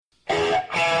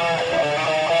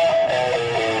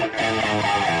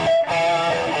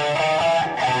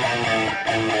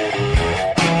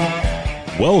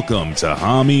Welcome to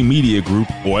Hami Media Group,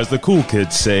 or as the cool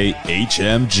kids say,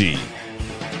 HMG.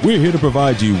 We're here to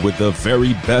provide you with the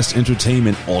very best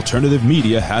entertainment alternative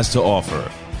media has to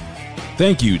offer.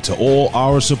 Thank you to all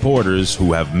our supporters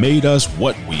who have made us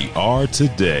what we are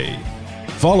today.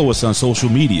 Follow us on social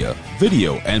media,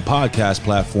 video, and podcast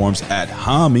platforms at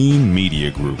Hami Media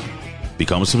Group.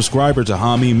 Become a subscriber to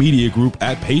Hami Media Group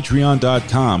at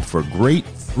patreon.com for great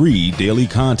free daily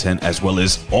content as well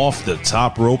as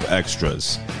off-the-top rope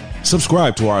extras.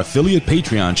 Subscribe to our affiliate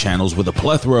Patreon channels with a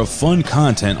plethora of fun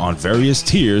content on various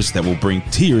tiers that will bring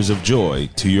tears of joy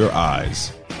to your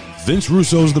eyes. Vince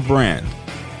Russo's The Brand,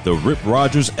 the Rip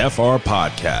Rogers FR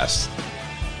Podcast,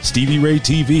 Stevie Ray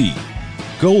TV,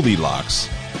 Goldilocks,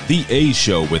 The A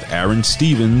Show with Aaron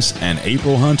Stevens and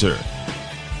April Hunter,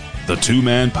 The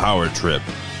Two-Man Power Trip,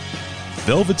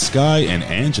 Velvet Sky and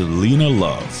Angelina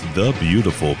Love, the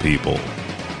beautiful people.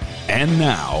 And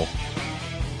now,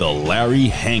 the Larry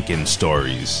Hankin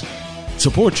Stories.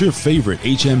 Support your favorite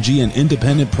HMG and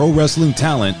independent pro wrestling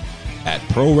talent at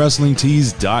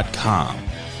ProWrestlingTees.com.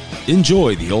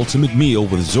 Enjoy the ultimate meal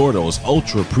with Zordo's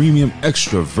Ultra Premium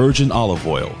Extra Virgin Olive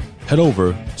Oil. Head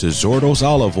over to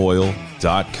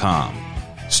ZordosOliveOil.com.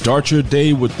 Start your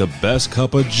day with the best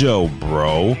cup of joe,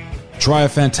 bro. Try a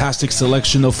fantastic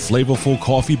selection of flavorful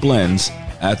coffee blends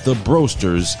at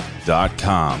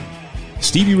thebrosters.com.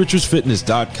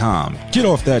 StevieRichardsFitness.com. Get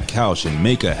off that couch and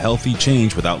make a healthy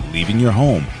change without leaving your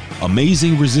home.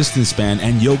 Amazing resistance band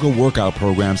and yoga workout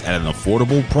programs at an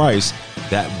affordable price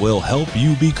that will help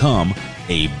you become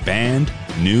a band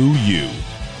new you.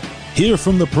 Hear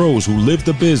from the pros who live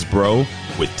the biz, bro,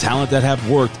 with talent that have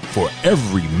worked for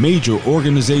every major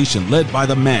organization led by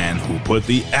the man who put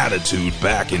the attitude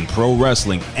back in pro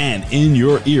wrestling and in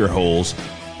your ear holes.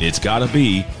 It's gotta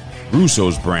be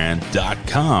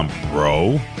RussosBrand.com,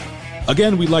 bro.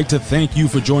 Again, we'd like to thank you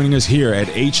for joining us here at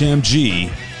HMG,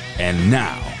 and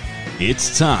now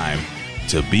it's time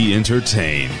to be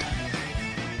entertained.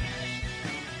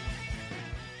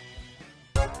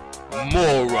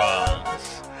 Morons.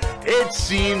 It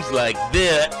seems like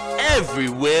they're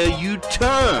everywhere you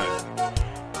turn.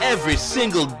 Every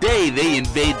single day they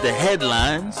invade the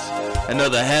headlines.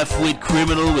 Another half-wit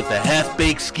criminal with a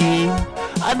half-baked scheme.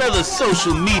 Another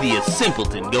social media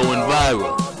simpleton going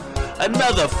viral.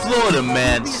 Another Florida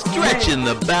man stretching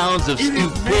the bounds of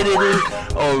stupidity.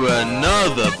 Or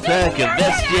another pack of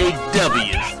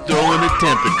SJWs throwing a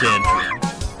temper tantrum.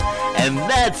 And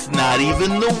that's not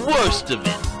even the worst of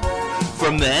it.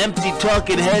 From the empty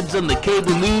talking heads on the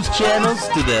cable news channels,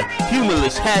 to the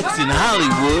humorless hacks in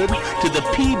Hollywood, to the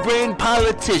pea-brain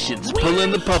politicians pulling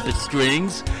the puppet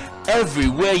strings,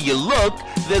 everywhere you look,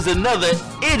 there's another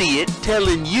idiot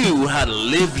telling you how to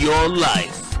live your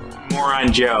life.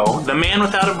 Moron Joe, the man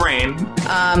without a brain.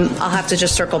 I'll have to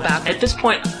just circle back. At this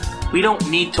point, we don't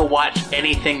need to watch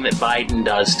anything that Biden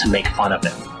does to make fun of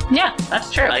him. Yeah,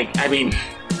 that's true.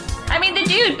 I mean, the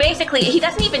dude, basically, he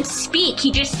doesn't even speak.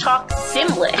 He just talks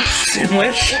Simlish.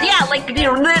 Simlish? Yeah, like...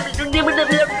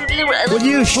 Will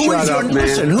you shut up,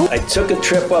 man? I took a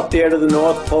trip up there to the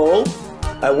North Pole.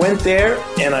 I went there,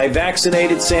 and I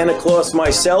vaccinated Santa Claus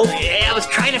myself. I was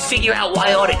trying to figure out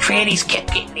why all the trannies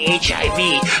kept getting the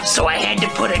HIV, so I had to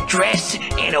put a dress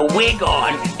and a wig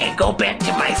on and go back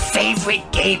to my favorite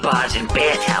gay bars and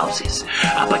bathhouses.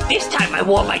 But this time I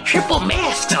wore my triple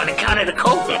mask on account of the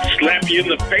COVID. I'll slap you in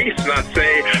the face and I'll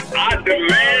say, I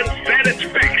demand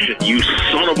satisfaction, you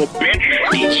son of a bitch.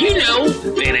 Did you know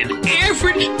that an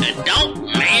average adult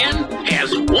man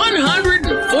has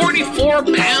 144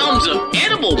 pounds of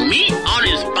edible meat on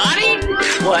his body?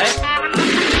 What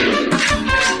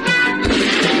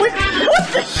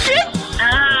the shit?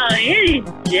 Oh, it is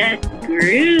just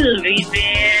groovy,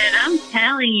 man. I'm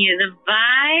telling you, the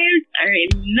vibes are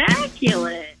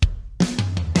immaculate.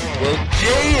 Well,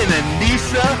 Jay and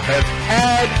Anissa have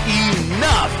had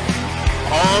enough.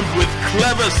 Armed with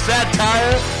clever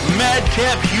satire,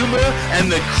 madcap humor,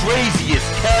 and the craziest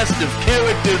cast of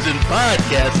characters in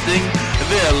podcasting,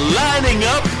 they're lining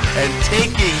up and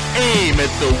taking aim at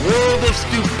the world of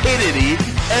stupidity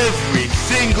every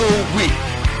single week.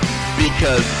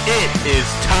 Because it is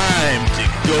time to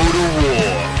go to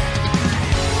war.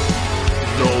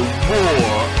 The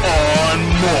War on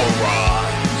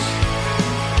Morons.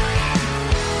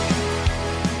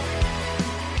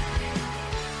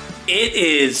 it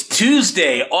is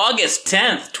Tuesday, August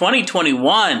 10th,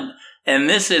 2021, and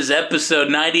this is episode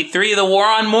 93 of The War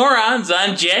on Morons.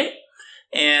 I'm Jay,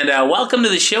 and welcome to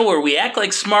the show where we act like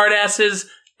smartasses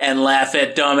and laugh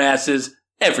at dumbasses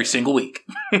every single week.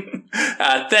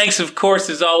 Thanks, of course,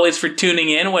 as always, for tuning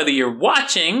in, whether you're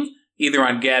watching either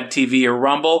on Gab TV or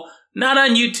Rumble, not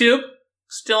on YouTube,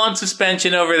 still on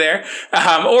suspension over there.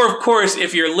 Or, of course,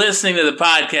 if you're listening to the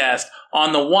podcast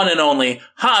on the one and only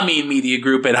Hameen Media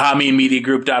Group at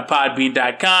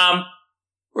hameenmediagroup.podbean.com,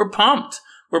 we're pumped.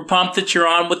 We're pumped that you're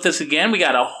on with us again. We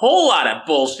got a whole lot of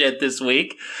bullshit this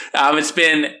week. It's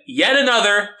been yet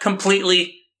another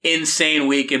completely insane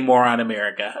week in Moron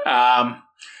America.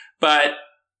 But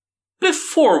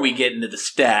before we get into the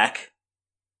stack,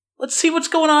 let's see what's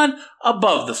going on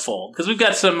above the fold, because we've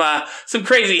got some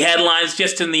crazy headlines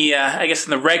just in the in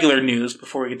the regular news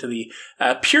before we get to the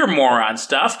pure moron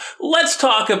stuff. Let's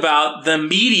talk about the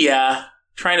media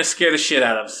trying to scare the shit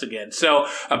out of us again. So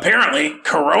apparently,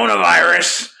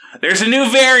 coronavirus. There's a new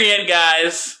variant,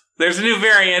 guys. There's a new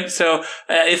variant. So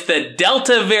if the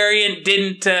Delta variant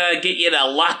didn't get you to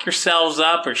lock yourselves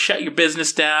up or shut your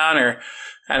business down, or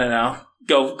I don't know,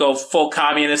 go full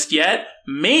communist yet,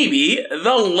 maybe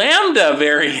the Lambda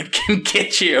variant can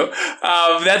get you.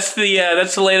 That's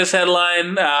the latest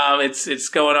headline. It's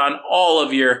going on all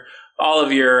of your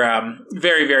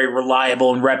very, very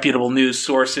reliable and reputable news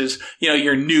sources. You know,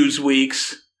 your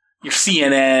Newsweeks, your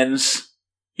CNNs,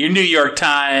 your New York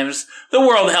Times. The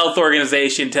World Health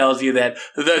Organization tells you that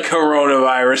the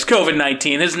coronavirus,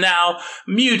 COVID-19, has now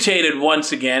mutated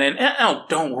once again. And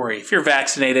don't worry, if you're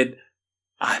vaccinated,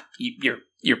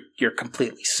 you're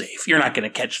completely safe. You're not going to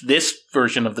catch this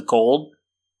version of the cold.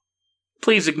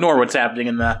 Please ignore what's happening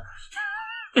in the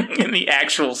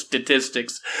actual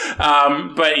statistics.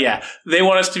 But yeah, they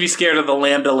want us to be scared of the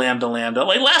Lambda.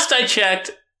 Like last I checked,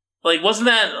 like isn't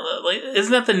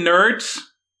that the Nerds?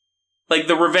 Like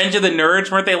the Revenge of the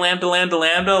Nerds, weren't they Lambda?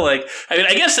 Like, I mean,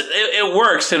 I guess it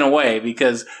works in a way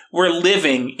because we're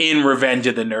living in Revenge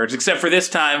of the Nerds, except for this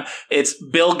time it's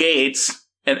Bill Gates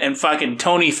and fucking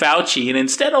Tony Fauci. And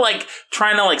instead of like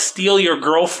trying to like steal your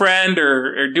girlfriend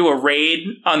or do a raid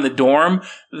on the dorm,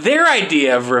 their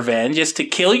idea of revenge is to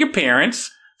kill your parents,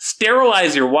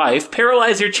 sterilize your wife,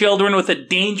 paralyze your children with a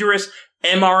dangerous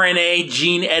mRNA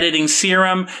gene editing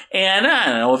serum, and I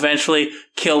don't know, eventually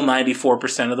kill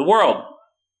 94% of the world.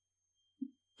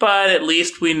 But at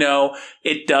least we know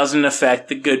it doesn't affect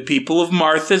the good people of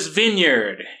Martha's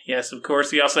Vineyard. Yes, of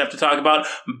course, we also have to talk about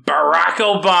Barack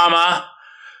Obama.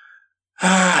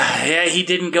 Yeah, he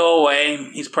didn't go away.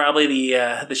 He's probably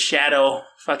the shadow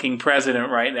fucking president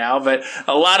right now. But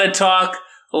a lot of talk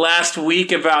last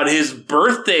week about his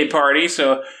birthday party.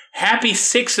 So happy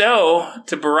 6-0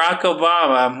 to Barack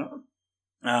Obama.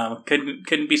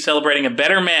 Couldn't be celebrating a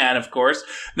better man, of course.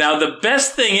 Now the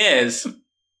best thing is,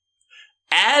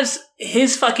 as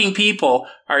his fucking people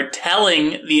are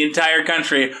telling the entire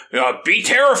country, be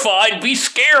terrified, be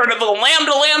scared of the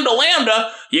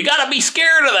Lambda, you gotta be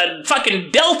scared of the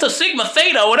fucking Delta Sigma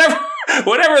Theta,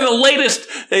 whatever the latest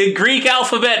Greek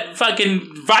alphabet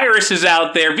fucking virus is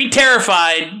out there. Be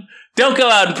terrified. Don't go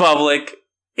out in public.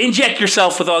 Inject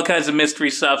yourself with all kinds of mystery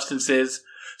substances.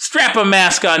 Strap a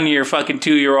mask on your fucking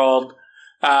 2-year-old.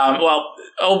 Well,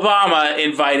 Obama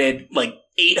invited like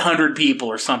 800 people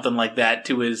or something like that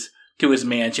to his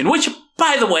mansion, which,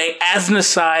 by the way, as an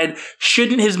aside,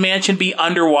 shouldn't his mansion be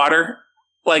underwater?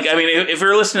 Like, I mean, if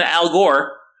you're listening to Al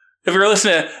Gore, if you're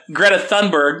listening to Greta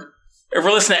Thunberg, if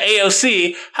we're listening to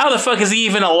AOC, how the fuck is he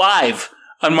even alive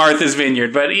on Martha's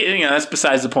Vineyard? But, that's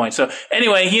besides the point. So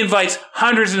anyway, he invites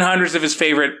hundreds and hundreds of his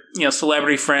favorite,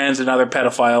 celebrity friends and other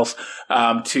pedophiles,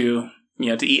 to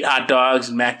eat hot dogs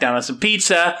and mac down on some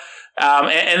pizza.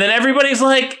 And then everybody's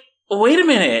like, wait a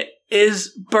minute,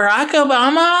 is Barack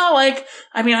Obama, like,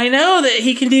 I mean, I know that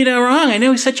he can do no wrong. I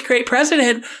know he's such a great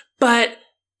president, but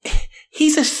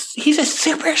he's a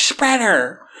super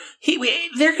spreader.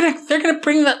 They're gonna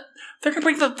bring the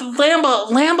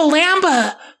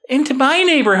Lamba into my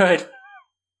neighborhood.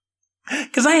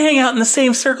 Cause I hang out in the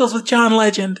same circles with John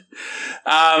Legend.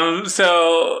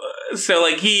 So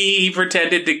like he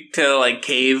pretended to like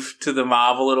cave to the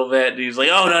mob a little bit. And he was like,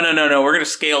 oh, no. We're going to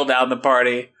scale down the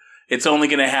party. It's only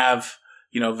going to have,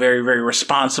 very, very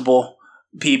responsible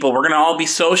people. We're going to all be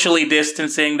socially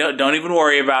distancing. Don't even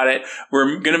worry about it.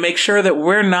 We're going to make sure that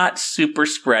we're not super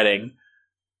spreading.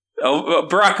 Oh,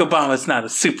 Barack Obama's not a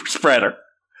super spreader.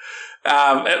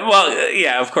 Well,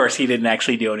 yeah, of course he didn't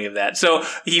actually do any of that. So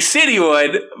he said he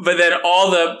would, but then all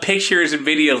the pictures and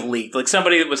videos leaked. Like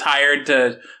somebody that was hired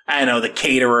to, I don't know, the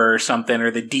caterer or something,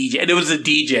 or the DJ. And it was the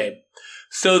DJ.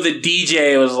 So the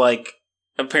DJ was like,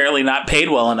 apparently not paid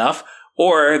well enough,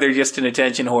 or they're just an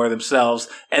attention whore themselves.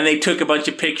 And they took a bunch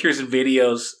of pictures and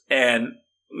videos and,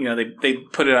 they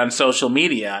put it on social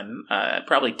media, on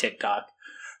probably TikTok.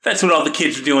 That's what all the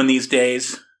kids are doing these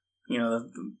days.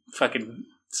 The fucking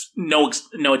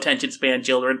no attention span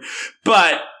children.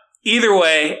 But either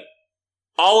way,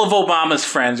 All of Obama's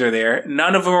friends are there.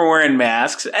 None of them are wearing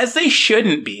masks, as they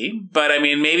shouldn't be. But, I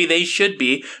mean, maybe they should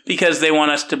be because they want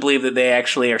us to believe that they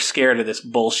actually are scared of this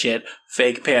bullshit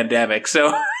fake pandemic.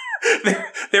 So they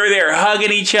were there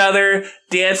hugging each other,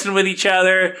 dancing with each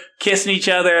other, kissing each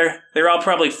other. They're all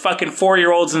probably fucking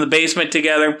 4-year-olds in the basement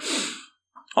together.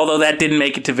 Although that didn't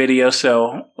make it to video,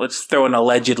 so let's throw an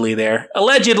allegedly there.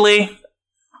 Allegedly.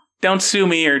 Don't sue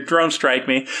me or drone strike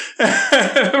me.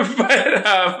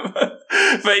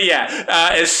 But yeah,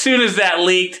 as soon as that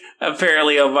leaked,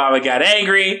 apparently Obama got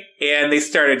angry and they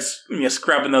started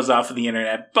scrubbing those off of the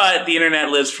internet. But the internet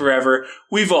lives forever.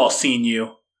 We've all seen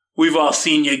you. We've all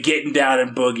seen you getting down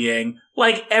and boogieing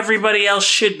like everybody else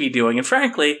should be doing. And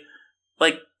frankly,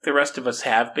 like the rest of us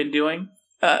have been doing.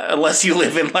 Unless you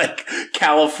live in like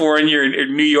California or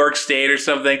New York State or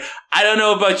something. I don't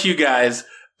know about you guys.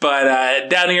 But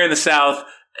down here in the South,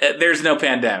 there's no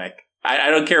pandemic. I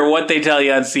don't care what they tell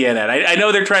you on CNN. I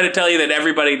know they're trying to tell you that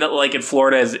everybody, like in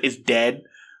Florida, is dead.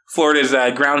 Florida's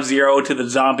ground zero to the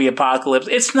zombie apocalypse.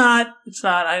 It's not.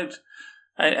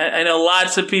 I know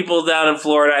lots of people down in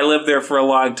Florida. I lived there for a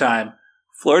long time.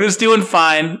 Florida's doing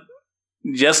fine,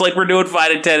 just like we're doing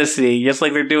fine in Tennessee, just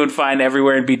like they're doing fine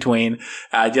everywhere in between,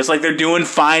 just like they're doing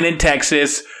fine in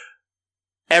Texas.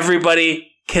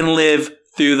 Everybody can live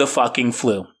through the fucking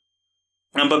flu.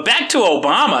 But back to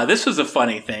Obama, this was a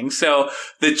funny thing. So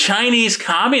the Chinese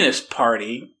Communist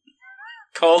Party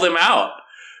called him out.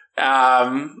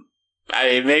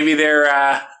 Maybe there's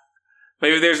a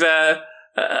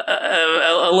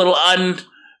little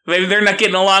maybe they're not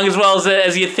getting along as well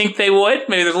as you think they would.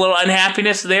 Maybe there's a little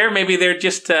unhappiness there. Maybe they're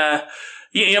just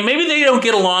maybe they don't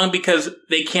get along because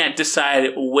they can't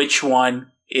decide which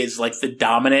one is like the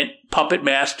dominant puppet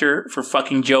master for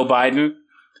fucking Joe Biden.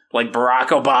 Like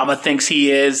Barack Obama thinks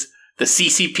he is. The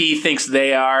CCP thinks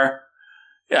they are.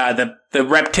 The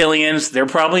reptilians, they're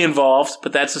probably involved,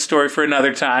 but that's a story for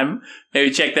another time.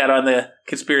 Maybe check that on the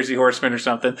Conspiracy Horsemen or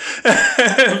something.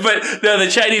 But no,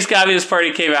 the Chinese Communist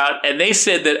Party came out and they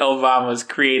said that Obama was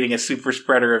creating a super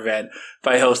spreader event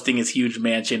by hosting his huge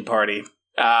mansion party.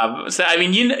 So, I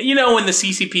mean, you know when the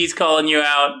CCP's calling you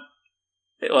out,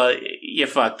 well, you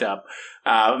fucked up.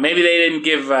 Maybe they didn't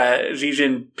give Xi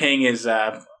Jinping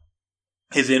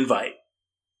his invite.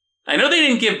 I know they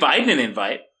didn't give Biden an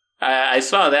invite. I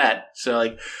saw that. So,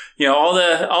 like, all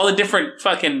the different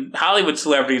fucking Hollywood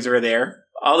celebrities were there.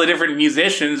 All the different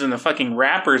musicians and the fucking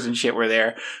rappers and shit were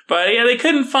there. But, yeah, they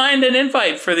couldn't find an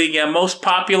invite for the most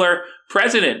popular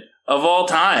president of all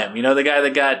time. The guy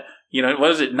that got, what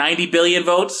was it, 90 billion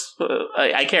votes?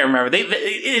 I can't remember.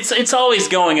 It's always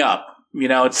going up.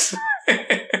 It's...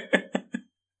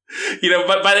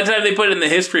 but by the time they put it in the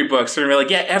history books, they're like,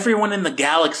 yeah, everyone in the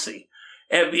galaxy,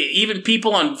 even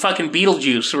people on fucking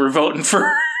Beetlejuice were voting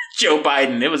for Joe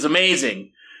Biden. It was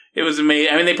amazing. I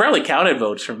mean, they probably counted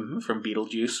votes from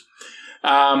Beetlejuice.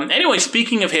 Anyway,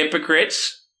 speaking of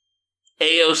hypocrites,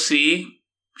 AOC,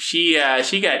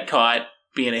 she got caught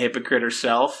being a hypocrite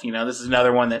herself. This is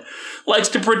another one that likes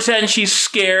to pretend she's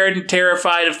scared and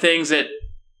terrified of things that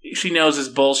she knows is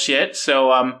bullshit.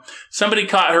 So, somebody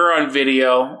caught her on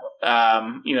video.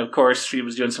 Of course, she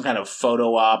was doing some kind of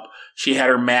photo op. She had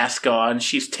her mask on.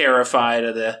 She's terrified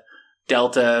of the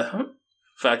Delta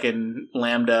fucking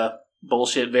Lambda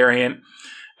bullshit variant.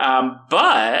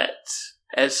 But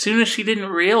as soon as she didn't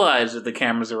realize that the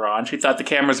cameras are on, she thought the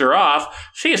cameras are off,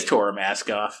 she just tore her mask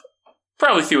off.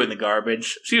 Probably threw it in the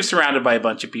garbage. She was surrounded by a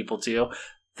bunch of people, too.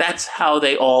 That's how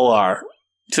they all are.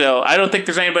 So I don't think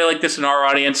there's anybody like this in our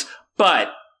audience.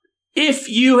 But if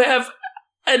you have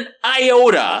an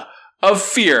iota of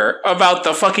fear about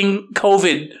the fucking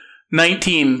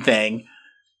COVID-19 thing,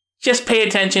 just pay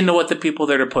attention to what the people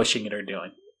that are pushing it are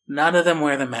doing. None of them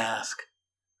wear the mask.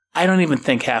 I don't even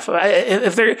think half of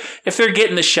if they're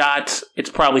getting the shots, it's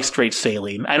probably straight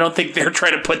saline. I don't think they're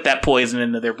trying to put that poison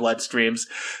into their bloodstreams.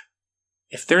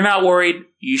 If they're not worried,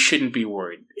 you shouldn't be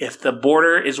worried. If the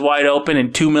border is wide open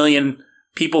and 2 million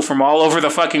people from all over the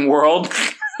fucking world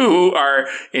who are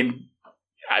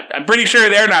I'm pretty sure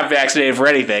they're not vaccinated for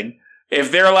anything.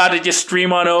 If they're allowed to just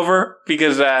stream on over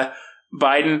because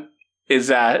Biden is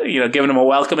giving them a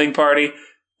welcoming party,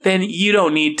 then you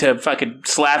don't need to fucking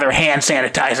slather hand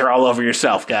sanitizer all over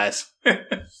yourself, guys.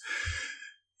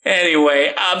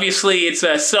 Anyway, obviously it's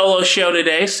a solo show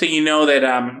today, so you know that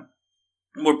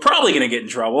we're probably going to get in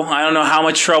trouble. I don't know how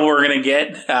much trouble we're going to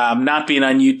get. Not being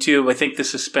on YouTube, I think the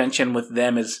suspension with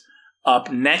them is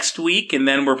up next week, and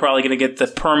then we're probably going to get the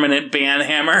permanent ban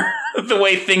hammer the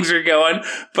way things are going.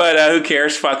 But who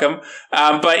cares? Fuck them.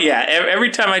 But yeah,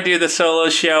 every time I do the solo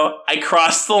show, I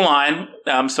cross the line.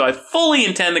 So I fully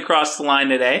intend to cross the line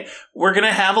today. We're going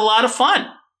to have a lot of fun.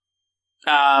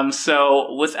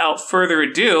 So without further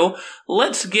ado,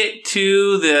 let's get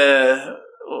to the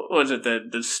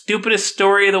stupidest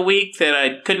story of the week that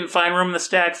I couldn't find room in the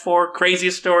stack for,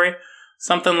 craziest story,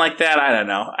 something like that. I don't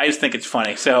know. I just think it's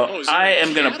funny. So I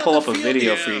am going to pull up a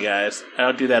video for you guys. I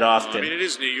don't do that often. I mean, it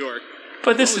is New York.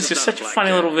 But this is just such a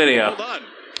funny little video. Hold on.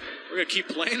 We're going to keep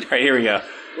playing. All right, here we go.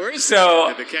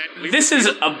 So this is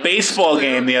a baseball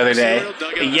game the other day,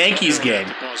 a Yankees game.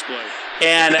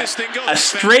 And a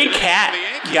stray cat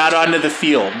got onto the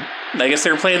field. I guess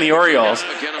they were playing the Orioles.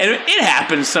 And it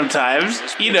happens sometimes.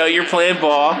 You know, you're playing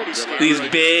ball, these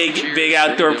big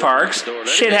outdoor parks.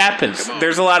 Shit happens.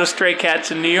 There's a lot of stray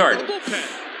cats in New York.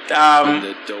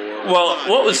 Well,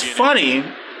 what was funny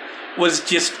was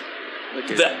just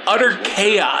the utter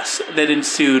chaos that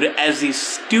ensued as these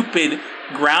stupid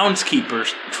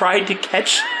groundskeepers tried to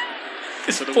catch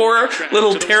this poor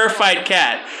little terrified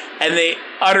cat. And they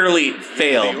utterly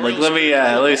failed. Like, let me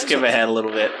skip ahead a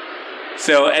little bit.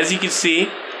 So, as you can see,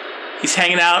 he's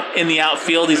hanging out in the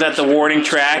outfield. He's at the warning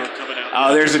track.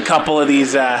 Oh, there's a couple of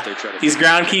these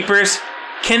groundkeepers.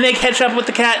 Can they catch up with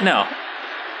the cat? No.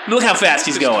 Look how fast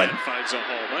he's going.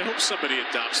 I hope somebody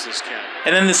adopts this cat.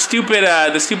 And then the stupid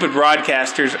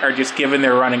broadcasters are just giving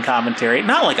their running commentary.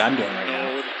 Not like I'm doing right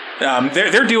now.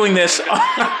 They're doing this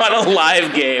on a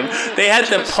live game. They had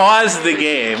to pause the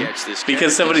game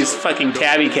because somebody's fucking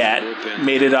tabby cat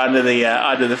made it onto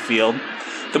the field.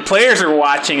 The players are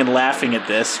watching and laughing at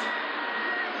this.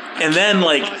 And then,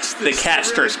 like, the cat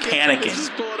starts panicking.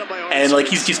 And, like,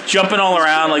 he's just jumping all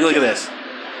around. Like, look at this.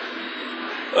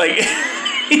 Like,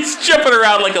 he's jumping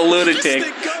around like a lunatic.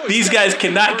 These guys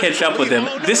cannot catch up with him.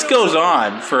 This goes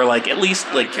on for, like, at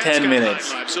least, like, 10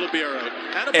 minutes.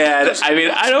 And, I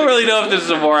mean, I don't really know if this is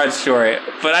a moron story,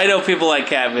 but I know people like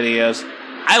cat videos.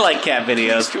 I like cat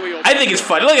videos. I think it's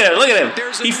funny. Look at him.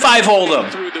 He 5-holed him.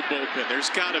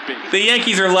 The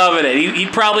Yankees are loving it. He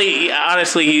probably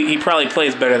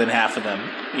plays better than half of them.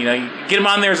 You know, you get him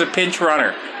on there as a pinch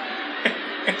runner.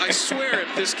 I swear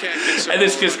if this cat gets and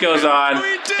this just goes on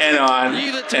and on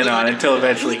and on until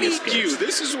eventually he escapes.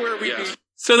 This is where we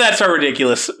So that's our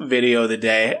ridiculous video of the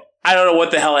day. I don't know what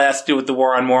the hell it has to do with the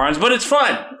War on Morons, but it's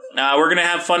fun. We're going to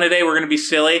have fun today. We're going to be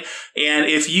silly. And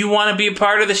if you want to be a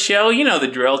part of the show, you know the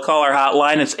drill. Call our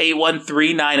hotline. It's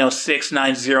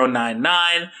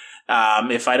 813-906-9099.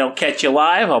 If I don't catch you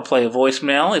live, I'll play a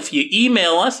voicemail. If you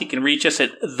email us, you can reach us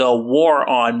at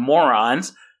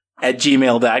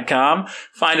thewaronmorons@gmail.com.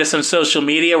 Find us on social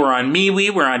media. We're on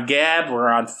MeWe. We're on Gab. We're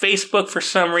on Facebook for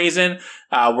some reason.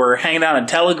 We're hanging out on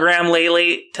Telegram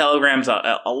lately. Telegram's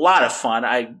a lot of fun.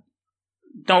 I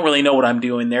don't really know what I'm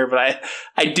doing there, but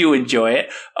I do enjoy it.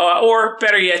 Or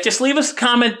better yet, just leave us a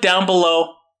comment down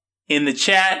below in the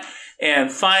chat.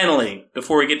 And finally,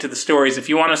 before we get to the stories, if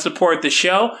you want to support the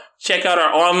show, check out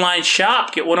our online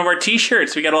shop. Get one of our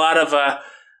t-shirts. We got a lot of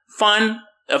fun,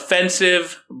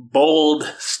 offensive, bold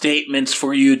statements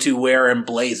for you to wear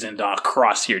emblazoned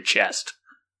across your chest.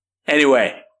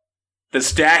 Anyway, the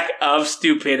stack of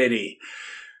stupidity.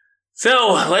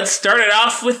 So let's start it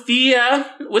off with the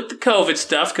COVID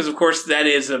stuff, because of course that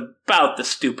is about the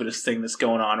stupidest thing that's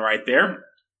going on right there.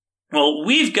 Well,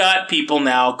 we've got people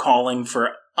now calling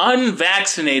for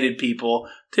unvaccinated people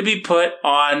to be put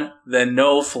on the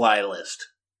no-fly list.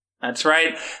 That's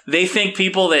right. They think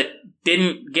people that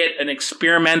didn't get an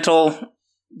experimental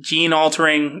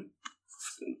gene-altering,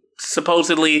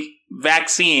 supposedly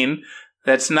vaccine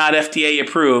that's not FDA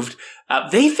approved,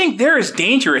 they think they're as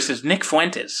dangerous as Nick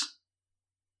Fuentes.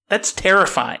 That's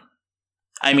terrifying.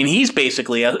 I mean, he's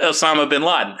basically Osama bin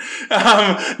Laden.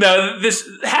 No, this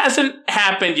hasn't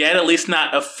happened yet, at least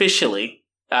not officially.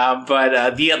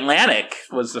 But The Atlantic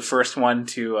was the first one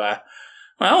to,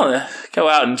 go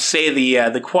out and say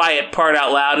the quiet part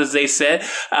out loud, as they said.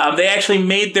 They actually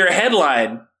made their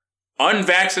headline,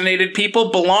 "Unvaccinated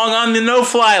people belong on the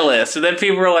no-fly list." And then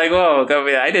people were like, "Whoa,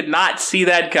 I did not see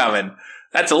that coming.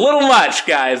 That's a little much,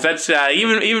 guys. That's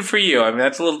even for you. I mean,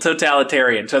 that's a little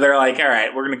totalitarian." So they're like, all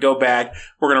right, we're going to go back.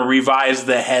 We're going to revise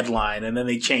the headline. And then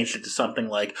they changed it to something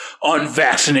like,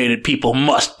 "Unvaccinated people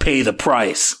must pay the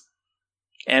price."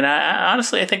 And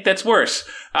honestly, I think that's worse.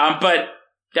 But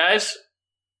guys,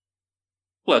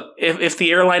 look, if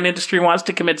the airline industry wants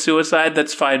to commit suicide,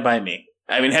 that's fine by me.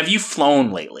 I mean, have you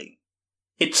flown lately?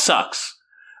 It sucks.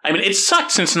 I mean, it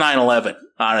sucked since 9/11,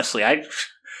 honestly.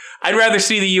 I'd rather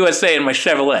see the USA in my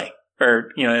Chevrolet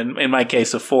or, in my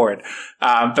case, afford.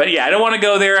 But yeah, I don't want to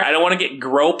go there. I don't want to get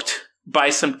groped by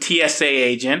some TSA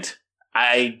agent.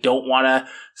 I don't want to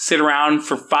sit around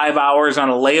for 5 hours on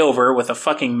a layover with a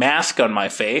fucking mask on my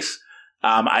face.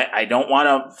 I don't want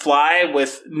to fly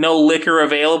with no liquor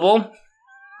available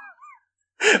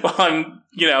while I'm,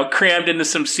 crammed into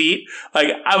some seat. Like,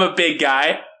 I'm a big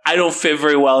guy. I don't fit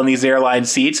very well in these airline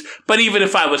seats. But even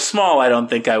if I was small, I don't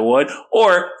think I would.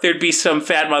 Or there'd be some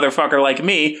fat motherfucker like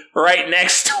me right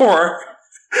next door,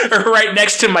 or right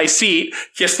next to my seat,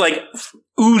 just like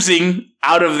oozing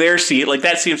out of their seat. Like,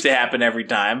 that seems to happen every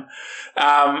time.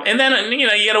 And then, you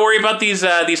got to worry about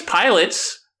these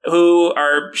pilots who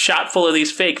are shot full of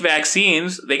these fake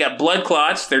vaccines. They got blood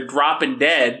clots. They're dropping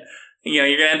dead.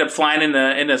 You're going to end up flying in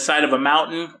the side of a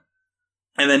mountain.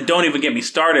 And then don't even get me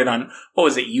started on, what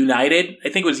was it, United? I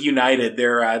think it was United.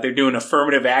 They're doing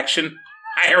affirmative action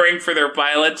hiring for their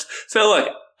pilots. So look,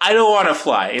 I don't want to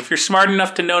fly. If you're smart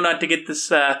enough to know not to get this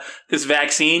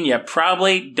vaccine, you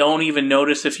probably don't even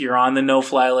notice if you're on the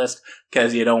no-fly list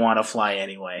because you don't want to fly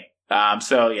anyway.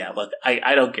 So yeah, look,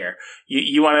 I don't care.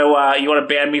 You want to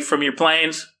ban me from your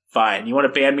planes? Fine. You want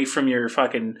to ban me from your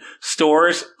fucking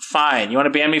stores? Fine. You want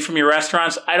to ban me from your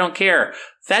restaurants? I don't care.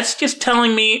 That's just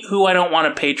telling me who I don't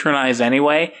want to patronize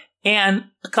anyway. And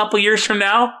a couple years from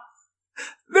now,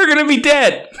 they're going to be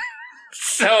dead.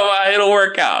 So it'll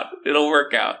work out. It'll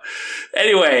work out.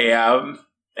 Anyway,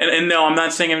 and no, I'm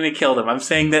not saying I'm going to kill them. I'm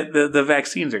saying that the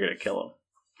vaccines are going to kill them.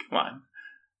 Come on.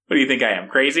 What do you think I am,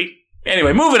 crazy?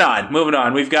 Anyway, moving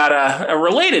on. We've got a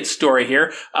related story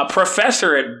here. A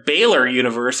professor at Baylor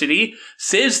University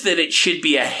says that it should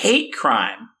be a hate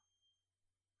crime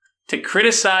to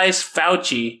criticize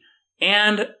Fauci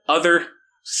and other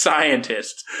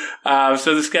scientists.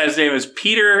 So this guy's name is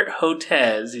Peter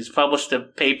Hotez. He's published a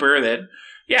paper that,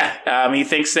 he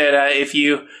thinks that if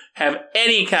you have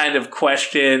any kind of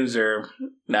questions or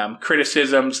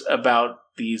criticisms about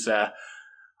these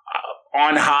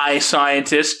on high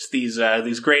scientists, these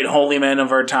great holy men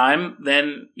of our time,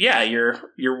 then you're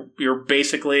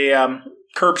basically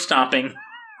curb stomping.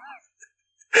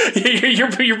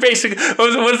 you're basically,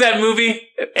 what is that movie?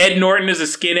 Ed Norton is a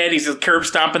skinhead. He's just curb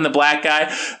stomping the black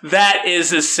guy. That is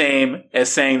the same as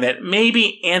saying that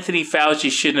maybe Anthony Fauci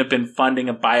shouldn't have been funding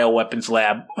a bioweapons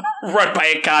lab run by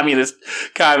a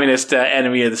communist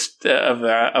enemy of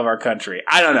our country.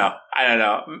 I don't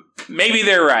know. Maybe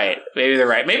they're right.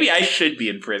 Maybe I should be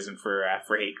in prison for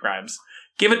hate crimes.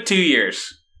 Give it 2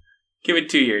 years.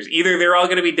 Either they're all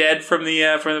going to be dead from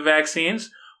the vaccines,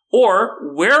 or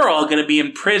we're all going to be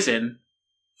in prison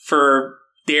for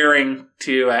daring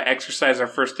to exercise our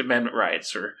First Amendment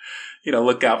rights, or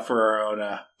look out for our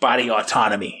own body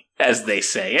autonomy, as they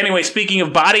say. Anyway, speaking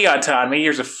of body autonomy,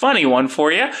 here's a funny one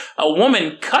for you. A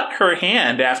woman cut her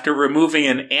hand after removing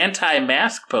an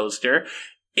anti-mask poster.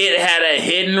 It had a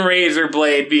hidden razor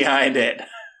blade behind it.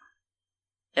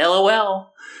 LOL.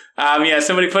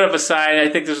 Somebody put up a sign. I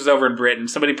think this was over in Britain.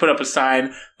 Somebody put up a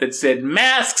sign that said,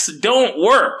 "Masks don't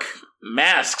work.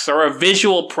 Masks are a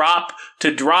visual prop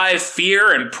to drive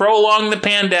fear and prolong the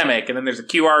pandemic." And then there's a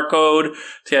QR code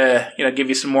to, give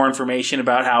you some more information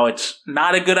about how it's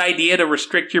not a good idea to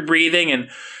restrict your breathing and,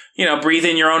 breathe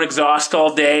in your own exhaust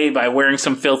all day by wearing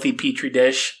some filthy petri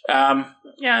dish.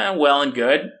 Well and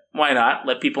good. Why not?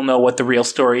 Let people know what the real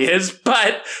story is.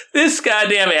 But this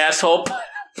goddamn asshole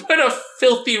put a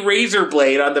filthy razor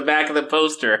blade on the back of the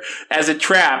poster as a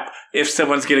trap if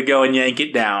someone's going to go and yank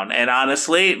it down. And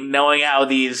honestly, knowing how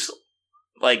these,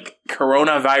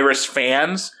 coronavirus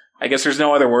fans, I guess there's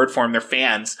no other word for them, they're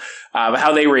fans,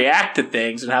 how they react to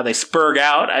things and how they spurg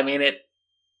out,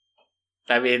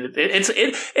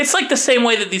 it's like the same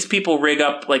way that these people rig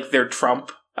up, their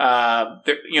Trump,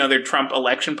 their Trump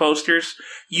election posters.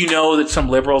 That some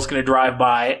liberal's going to drive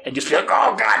by and just be like,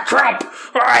 "Oh God, Trump!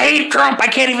 Oh, I hate Trump! I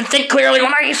can't even think clearly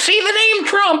when I see the name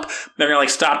Trump." They're going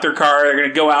to stop their car. They're going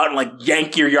to go out and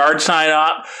yank your yard sign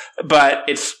up, but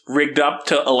it's rigged up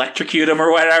to electrocute them or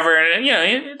whatever. And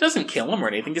it doesn't kill them or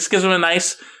anything. Just gives them a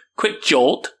nice quick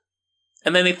jolt,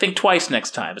 and then they think twice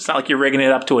next time. It's not like you're rigging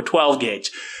it up to a 12 gauge.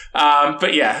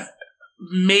 But yeah,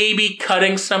 maybe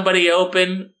cutting somebody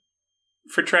open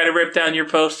for trying to rip down your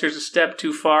poster's a step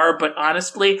too far, but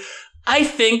honestly, I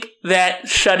think that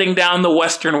shutting down the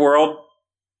Western world,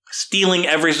 stealing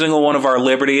every single one of our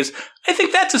liberties, I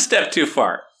think that's a step too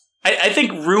far. I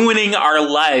think ruining our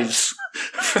lives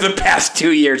for the past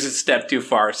 2 years is a step too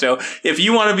far. So if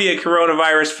you want to be a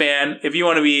coronavirus fan, if you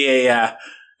want to be a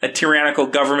tyrannical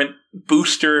government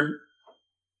booster,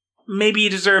 maybe you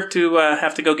deserve to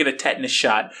have to go get a tetanus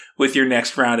shot with your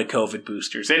next round of COVID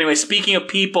boosters. Anyway, speaking of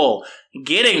people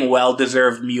getting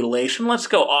well-deserved mutilation, let's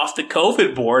go off the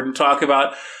COVID board and talk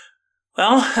about,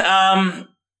 the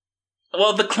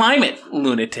climate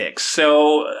lunatics.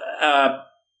 So,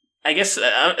 I guess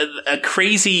a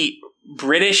crazy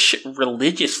British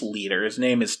religious leader, his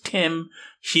name is Tim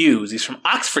Hughes. He's from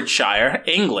Oxfordshire,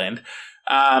 England.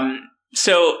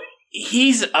 So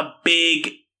he's a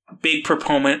big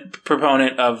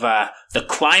proponent of the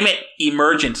climate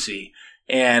emergency,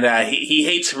 and he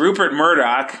hates Rupert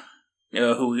Murdoch,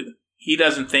 who he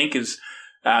doesn't think is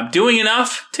doing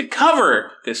enough to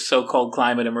cover this so-called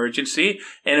climate emergency,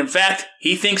 and in fact,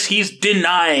 he thinks he's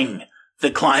denying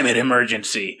the climate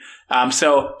emergency.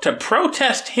 So to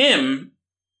protest him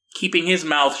keeping his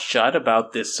mouth shut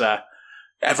about this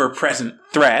ever-present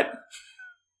threat,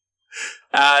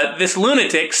 this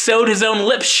lunatic sewed his own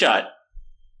lips shut.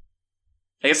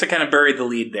 I guess I kind of buried the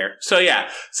lead there. So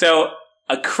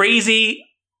a crazy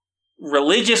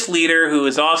religious leader who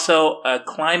is also a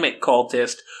climate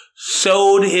cultist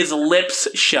sewed his lips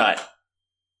shut.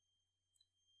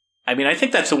 I mean, I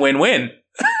think that's a win-win.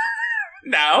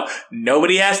 Now,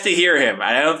 nobody has to hear him.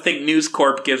 I don't think News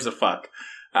Corp gives a fuck.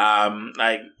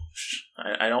 I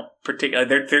don't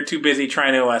particularly. They're too busy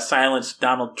trying to silence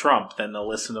Donald Trump than to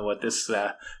listen to what this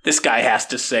guy has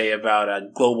to say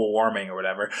about global warming or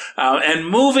whatever. And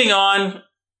moving on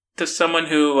to someone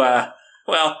who,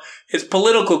 his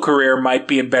political career might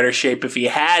be in better shape if he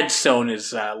had sewn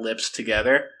his lips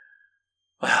together.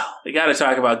 Well, we got to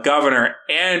talk about Governor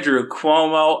Andrew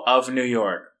Cuomo of New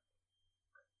York.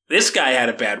 This guy had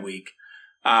a bad week.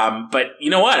 But you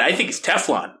know what? I think he's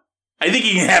Teflon. I think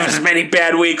he can have as many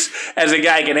bad weeks as a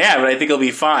guy can have, and I think he'll be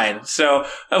fine. So,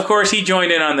 of course, he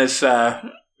joined in on this,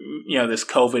 this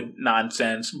COVID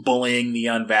nonsense, bullying the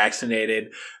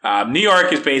unvaccinated. New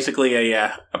York is basically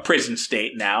a prison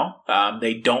state now.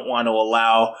 They don't want to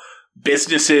allow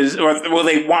businesses,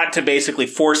 they want to basically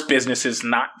force businesses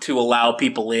not to allow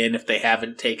people in if they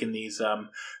haven't taken these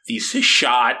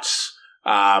shots.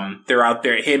 They're out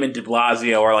there, him and de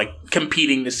Blasio are like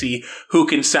competing to see who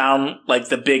can sound like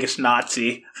the biggest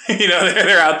Nazi.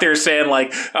 They're out there saying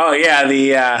like, oh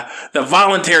yeah, the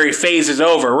voluntary phase is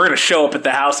over. We're going to show up at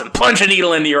the house and punch a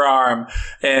needle into your arm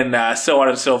and, so on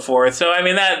and so forth. So, I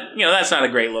mean, that's not a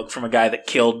great look from a guy that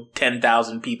killed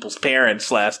 10,000 people's parents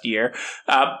last year.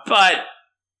 But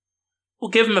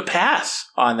we'll give him a pass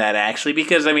on that actually,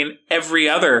 because I mean, every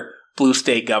other blue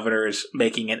state governor is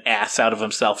making an ass out of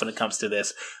himself when it comes to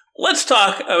this. Let's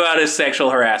talk about his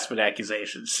sexual harassment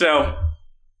accusations. So,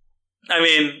 I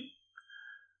mean,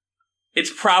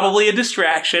 it's probably a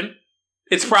distraction.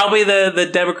 It's probably the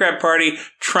Democrat Party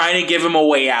trying to give him a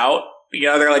way out.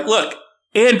 They're like, look,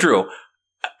 Andrew,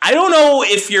 I don't know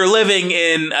if you're living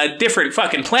in a different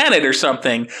fucking planet or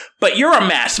something, but you're a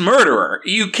mass murderer.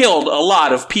 You killed a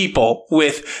lot of people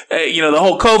with, the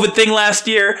whole COVID thing last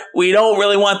year. We don't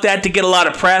really want that to get a lot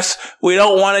of press. We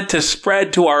don't want it to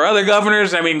spread to our other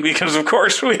governors. I mean, because of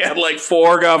course we had like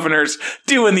 4 governors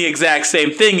doing the exact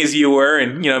same thing as you were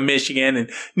in, Michigan and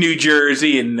New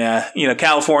Jersey and,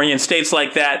 California and states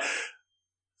like that.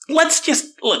 Let's just,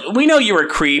 look, we know you're a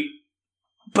creep.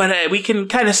 But we can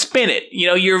kind of spin it.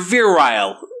 You're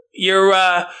virile. You're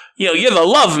the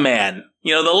love man.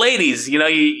 The ladies. You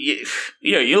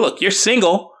look. You're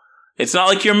single. It's not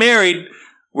like you're married.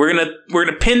 We're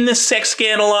gonna pin this sex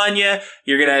scandal on you.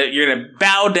 You're gonna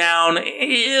bow down.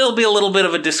 It'll be a little bit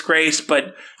of a disgrace,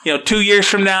 but 2 years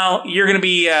from now, you're gonna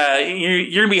be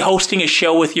hosting a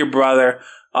show with your brother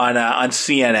on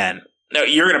CNN. No,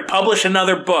 you're going to publish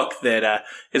another book that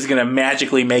is going to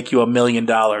magically make you $1 million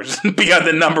and be on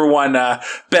the #1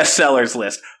 bestsellers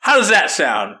list. How does that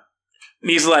sound?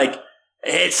 And he's like,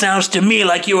 it sounds to me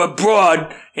like you're a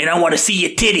broad and I want to see your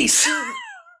titties.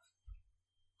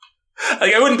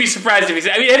 Like, I wouldn't be surprised if he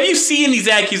said, I mean, have you seen these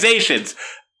accusations?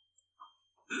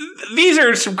 These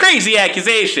are some crazy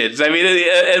accusations. I mean,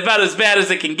 about as bad as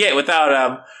it can get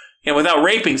without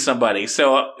raping somebody.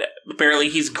 So apparently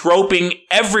he's groping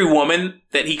every woman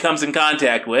that he comes in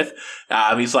contact with.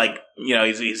 He's like,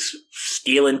 he's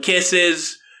stealing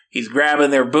kisses. He's grabbing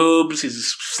their boobs.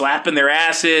 He's slapping their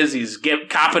asses. He's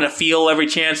copping a feel every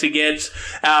chance he gets.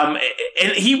 And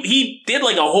he did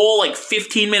like a whole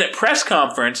 15-minute press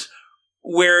conference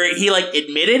where he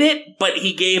admitted it, but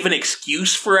he gave an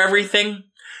excuse for everything.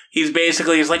 He's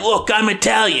like, look, I'm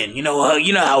Italian. You know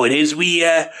how it is. We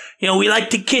like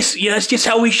to kiss. It's just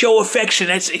how we show affection.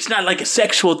 It's not like a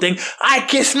sexual thing. I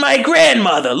kissed my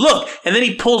grandmother. Look. And then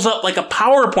he pulls up a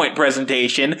PowerPoint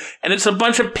presentation and it's a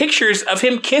bunch of pictures of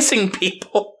him kissing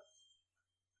people.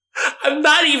 I'm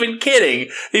not even kidding.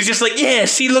 He's just like, yeah,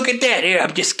 see, look at that. Here,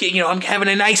 I'm just kidding. I'm having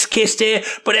a nice kiss there,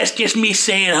 but that's just me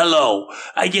saying hello.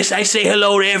 I say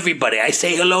hello to everybody. I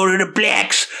say hello to the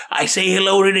blacks. I say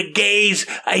hello to the gays.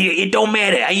 It don't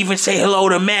matter. I even say hello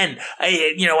to men.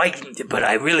 But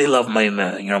I really love my,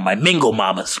 my mingle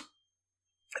mamas.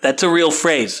 That's a real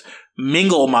phrase.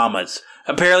 Mingle mamas.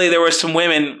 Apparently there were some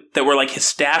women that were like his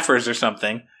staffers or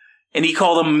something, and he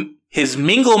called them his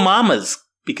mingle mamas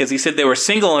because he said they were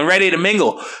single and ready to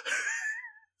mingle.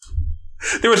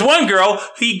 There was one girl,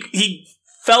 he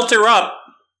felt her up,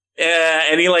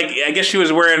 and I guess she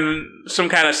was wearing some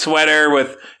kind of sweater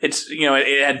with, it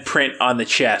had print on the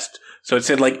chest. So it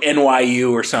said like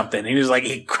NYU or something. And he was like,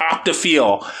 he copped a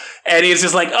feel. And he was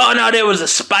just like, oh no, there was a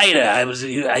spider. I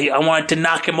wanted to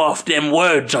knock him off them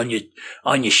words on your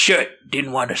shirt.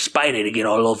 Didn't want a spider to get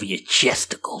all over your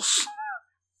chesticles.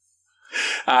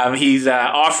 He's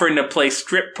offering to play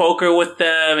strip poker with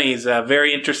them. He's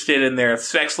very interested in their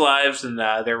sex lives and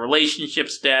their relationship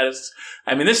status.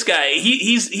 I mean, this guy,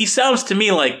 he sounds to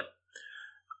me like,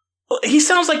 he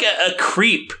sounds like a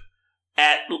creep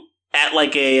at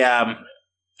like a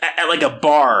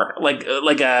bar,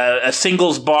 like a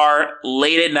singles bar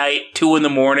late at night, 2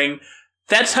 a.m.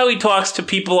 That's how he talks to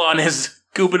people on his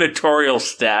gubernatorial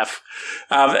staff.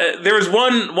 There was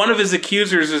one of his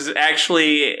accusers was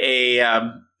actually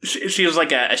she was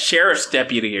like a sheriff's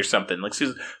deputy or something. Like she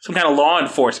was some kind of law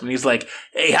enforcement. He's like,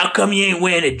 hey, how come you ain't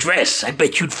wearing a dress? I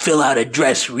bet you'd fill out a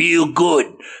dress real good.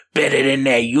 Better than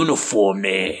that uniform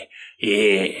there.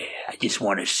 Yeah, I just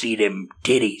want to see them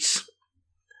titties.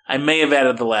 I may have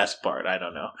added the last part. I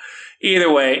don't know.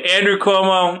 Either way, Andrew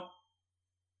Cuomo,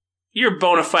 you're a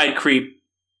bona fide creep.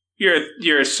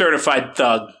 You're a certified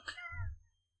thug.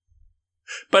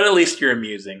 But at least you're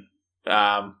amusing.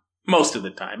 Most of the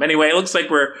time. Anyway, it looks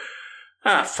like we're...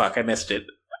 fuck, I missed it.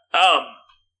 It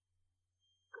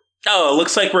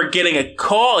looks like we're getting a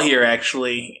call here,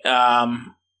 actually.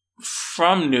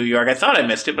 From New York. I thought I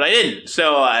missed it, but I didn't.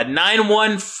 So,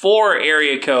 914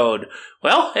 area code.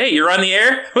 Well, hey, you're on the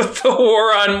air with the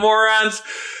War on Morons.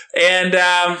 And,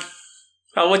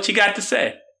 what you got to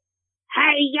say?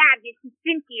 Hey, yeah, this is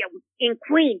Cynthia in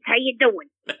Queens. How you doing?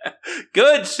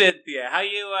 Good, Cynthia. How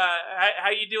you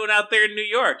doing out there in New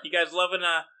York? You guys loving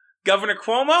Governor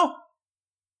Cuomo?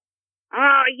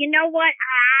 Oh, you know what?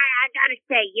 I gotta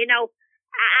say,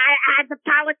 as a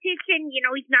politician,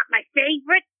 he's not my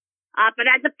favorite. But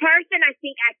as a person, I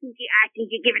think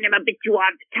you're giving him a bit too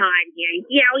hard of a time here.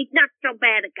 He's not so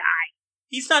bad a guy.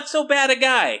 He's not so bad a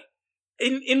guy.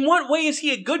 In what way is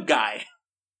he a good guy?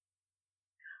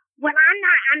 Well,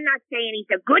 I'm not saying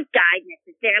he's a good guy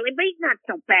necessarily, but he's not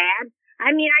so bad. I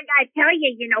mean, I gotta tell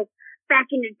you, back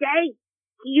in the day,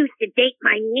 he used to date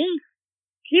my niece.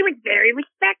 He was very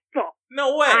respectful.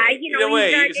 No way. He's a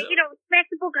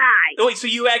respectable guy. Oh, wait, so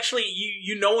you actually,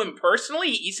 you know him personally?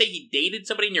 You say he dated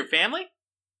somebody in your family?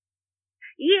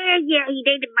 Yeah, he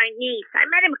dated my niece. I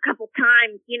met him a couple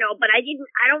times, but I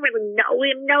don't really know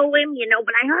him,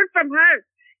 but I heard from her,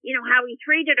 how he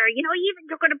treated her. He even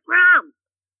took her to prom.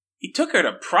 He took her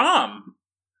to prom?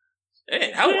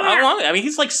 Hey, how long? I mean,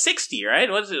 he's like 60, right?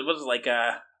 Was it like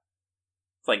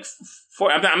like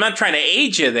 4? I'm not trying to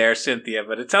age you there, Cynthia,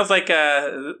 but it sounds like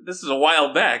this is a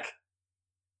while back.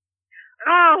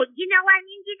 Oh, yeah,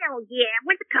 it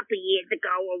was a couple of years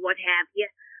ago or what have you.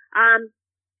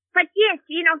 But yes,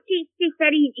 she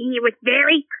said he was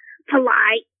very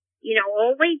polite,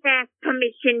 always asked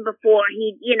permission before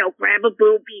he'd, grab a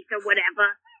boobies or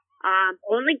whatever.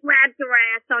 Only grabbed her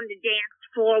ass on the dance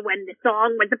floor when the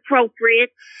song was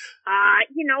appropriate.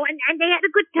 And they had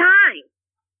a good time.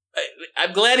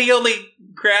 I'm glad he only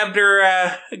grabbed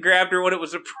her when it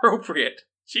was appropriate.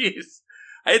 Jeez.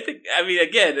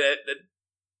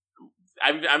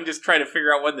 I'm just trying to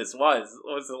figure out when this was.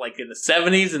 Was it like in the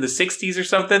 70s, in the 60s or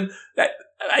something?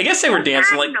 I guess they were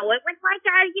dancing like... No, it was like,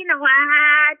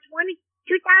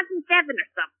 2007 or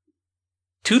something.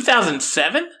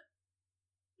 2007?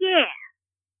 Yeah.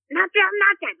 Not that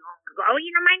long ago.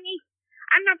 My niece,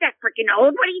 I'm not that freaking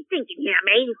old. What are you thinking here? I'm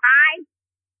 85?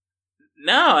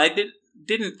 No, I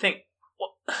didn't think...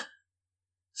 Well,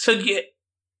 so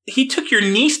he took your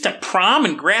niece to prom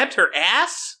and grabbed her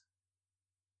ass?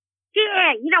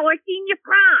 Yeah, her senior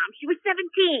prom. She was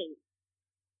 17.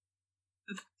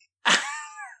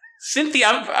 Cynthia,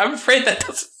 I'm afraid that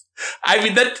doesn't... I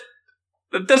mean, that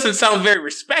doesn't sound very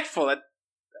respectful.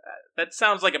 That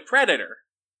sounds like a predator.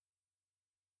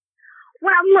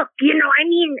 Well, look, you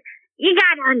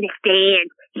gotta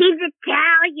understand. He's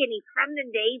Italian. He's from the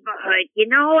neighborhood. It's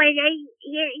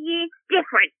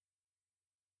different.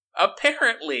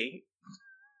 Apparently.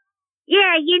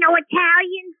 Yeah,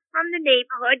 Italians from the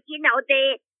neighborhood,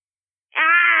 they,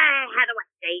 how do I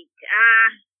say it?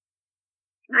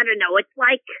 I don't know, it's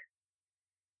like,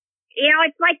 you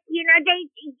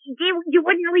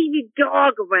wouldn't leave your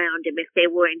dog around him if they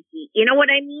weren't heat. You know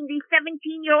what I mean? These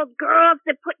 17-year-old girls,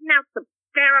 they're putting out the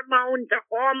pheromones or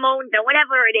hormones or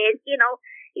whatever it is,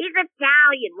 He's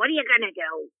Italian. What are you gonna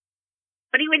do?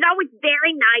 But he was always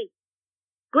very nice.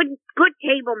 Good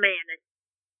table manners.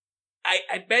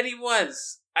 I bet he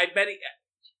was. I'm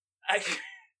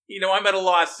at a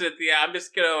loss, Cynthia. I'm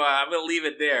gonna leave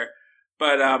it there.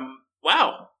 But,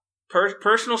 wow.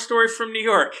 Personal story from New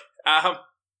York.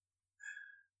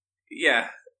 Yeah.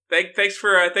 Thanks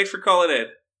for calling in.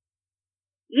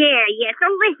 Yeah. So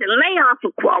listen, lay off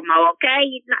of Cuomo, okay?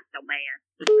 He's not so bad.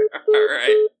 All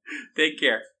right. Take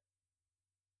care.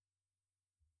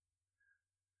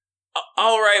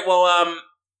 All right. Well,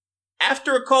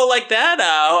 after a call like that,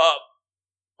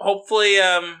 hopefully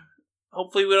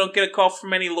we don't get a call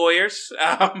from any lawyers.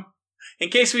 In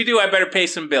case we do, I better pay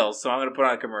some bills. So I'm going to put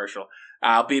on a commercial.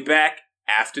 I'll be back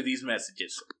after these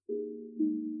messages.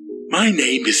 My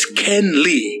name is Ken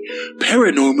Lee,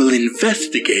 paranormal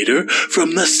investigator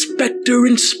from the Spectre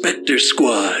Inspector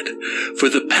Squad. For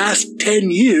the past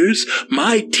 10 years,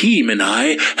 my team and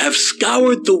I have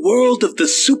scoured the world of the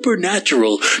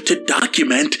supernatural to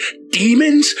document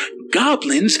demons,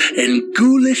 goblins, and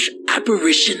ghoulish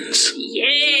apparitions.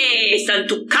 Yes, and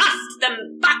to cast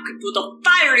them back to the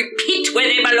fiery pit where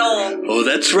they belong. Oh,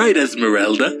 that's right,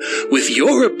 Esmeralda. With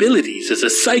your abilities as a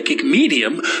psychic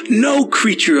medium, no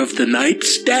creature of the night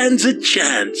stands a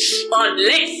chance.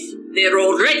 Unless they're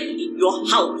already in your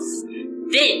house.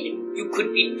 Then you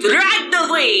could be dragged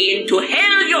away into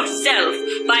hell yourself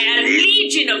by a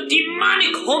legion of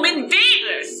demonic home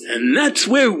invaders. And that's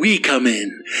where we come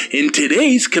in. In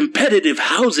today's competitive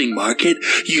housing market,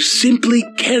 you simply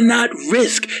cannot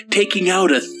risk taking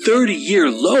out a 30-year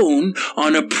loan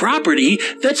on a property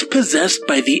that's possessed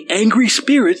by the angry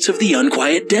spirits of the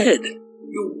unquiet dead.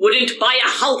 You wouldn't buy a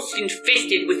house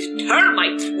infested with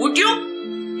termites, would you?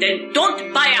 Then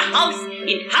don't buy a house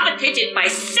inhabited by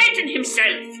Satan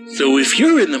himself. So if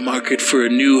you're in the market for a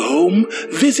new home,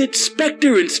 visit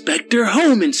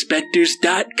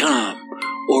SpectreInspectorHomeInspectors.com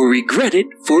or regret it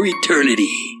for eternity.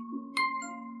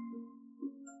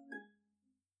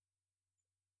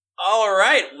 All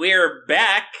right, we're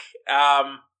back.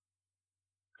 I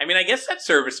guess that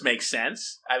service makes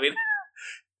sense.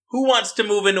 Who wants to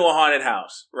move into a haunted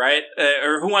house, right?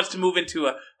 Or who wants to move into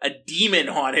a demon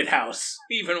haunted house?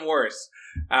 Even worse.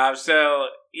 So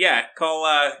yeah, call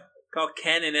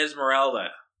Ken and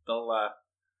Esmeralda.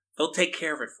 They'll take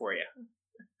care of it for you.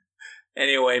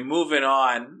 Anyway, moving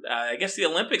on. I guess the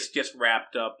Olympics just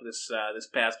wrapped up this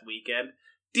past weekend.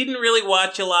 Didn't really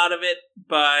watch a lot of it,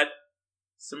 but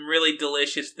some really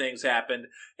delicious things happened.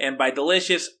 And by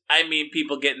delicious, I mean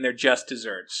people getting their just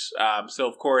desserts. So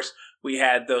of course, we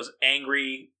had those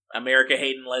angry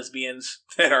America-hating lesbians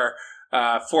that are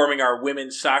forming our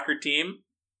women's soccer team.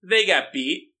 They got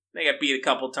beat. They got beat a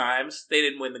couple times. They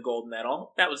didn't win the gold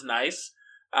medal. That was nice.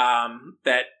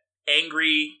 That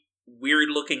angry,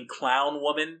 weird-looking clown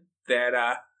woman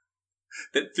that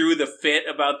threw the fit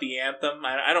about the anthem.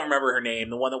 I don't remember her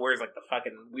name. The one that wears like the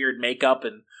fucking weird makeup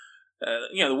and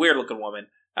the weird-looking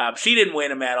woman. She didn't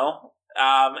win a medal.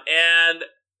 And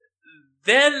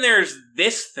then there's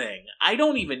this thing. I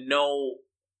don't even know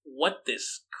what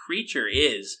this creature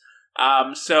is.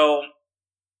 So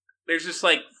there's this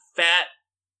like fat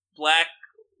black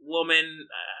woman.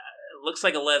 Looks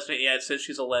like a lesbian. Yeah, it says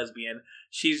she's a lesbian.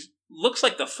 Looks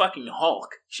like the fucking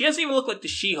Hulk. She doesn't even look like the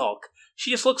She-Hulk. She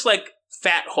just looks like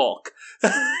Fat Hulk.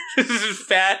 This is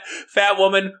fat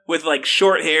woman with like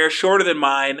short hair, shorter than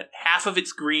mine. Half of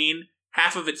it's green,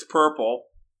 half of it's purple.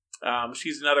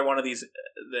 She's another one of these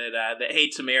that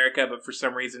hates America, but for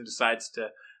some reason decides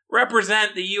to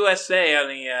represent the USA on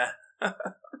the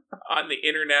on the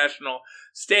international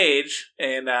stage,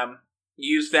 and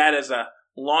use that as a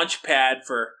launch pad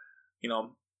for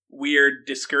weird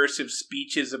discursive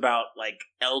speeches about like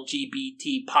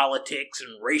LGBT politics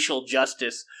and racial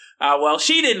justice. Well,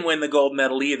 she didn't win the gold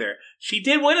medal either. She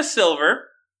did win a silver.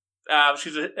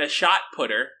 She's a shot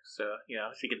putter, so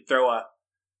she can throw a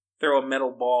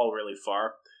metal ball really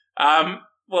far.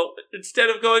 Well, instead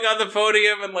of going on the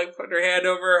podium and like putting her hand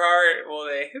over her heart while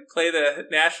they play the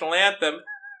national anthem,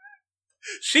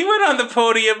 she went on the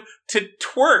podium to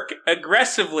twerk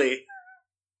aggressively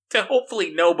to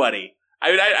hopefully nobody.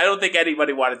 I don't think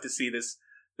anybody wanted to see this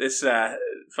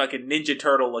fucking Ninja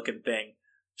Turtle looking thing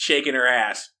shaking her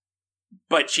ass,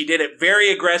 but she did it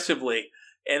very aggressively,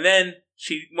 and then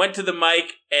she went to the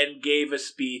mic and gave a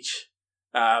speech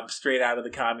straight out of the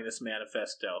Communist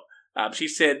Manifesto. She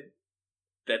said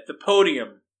that the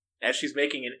podium, as she's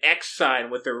making an X sign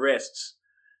with her wrists,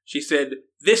 she said,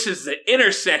 "This is the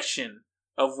intersection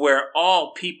of where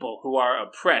all people who are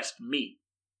oppressed meet."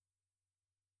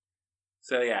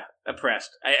 So yeah,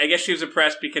 oppressed. I guess she was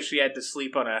oppressed because she had to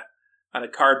sleep on a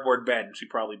cardboard bed and she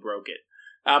probably broke it.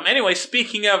 Anyway,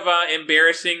 speaking of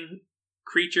embarrassing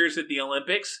creatures at the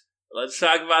Olympics, let's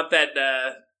talk about that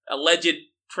alleged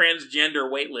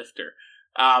transgender weightlifter.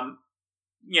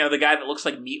 The guy that looks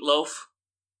like Meatloaf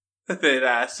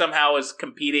that somehow is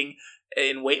competing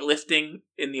in weightlifting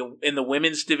in the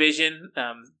women's division.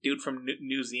 Dude from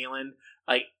New Zealand.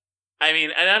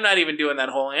 And I'm not even doing that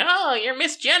whole, oh, you're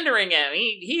misgendering him.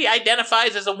 He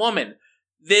identifies as a woman.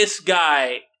 This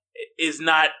guy is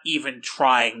not even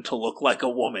trying to look like a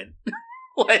woman.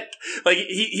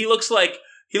 he looks like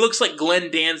Glenn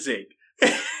Danzig.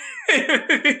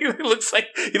 he looks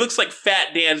like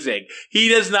Fat Danzig. He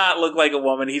does not look like a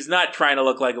woman. He's not trying to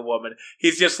look like a woman.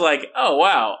 He's just like, oh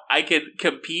wow, I could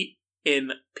compete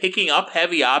in picking up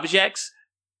heavy objects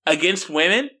against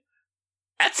women.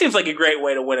 That seems like a great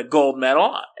way to win a gold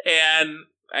medal. And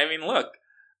look,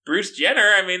 Bruce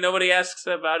Jenner. Nobody asks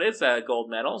about his gold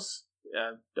medals.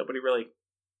 Nobody really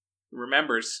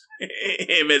remembers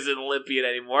him as an Olympian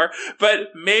anymore.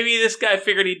 But maybe this guy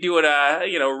figured he'd do it,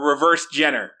 reverse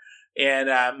Jenner.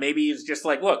 And maybe he's just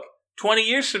like, look, 20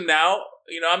 years from now,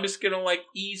 I'm just going to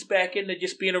ease back into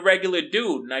just being a regular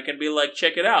dude. And I can be like,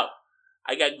 check it out.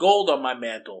 I got gold on my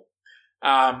mantle.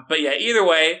 But yeah, either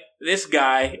way, this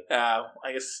guy,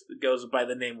 I guess goes by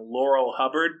the name Laurel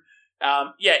Hubbard.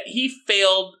 He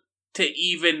failed to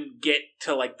even get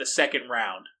to the second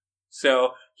round.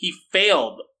 So he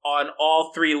failed on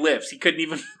all 3 lifts. He couldn't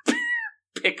even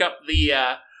pick up he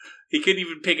couldn't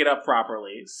even pick it up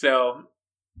properly. So,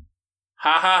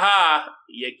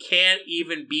 you can't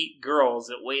even beat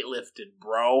girls at weightlifting,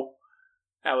 bro.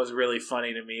 That was really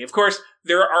funny to me. Of course,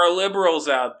 there are liberals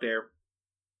out there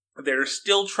that are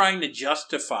still trying to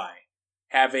justify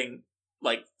having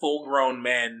full-grown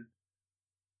men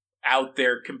out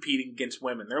there competing against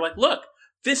women. They're like, look,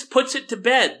 this puts it to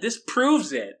bed. This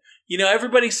proves it.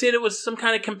 Everybody said it was some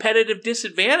kind of competitive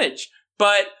disadvantage,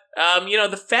 but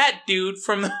the fat dude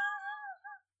from the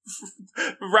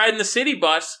riding the city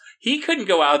bus, he couldn't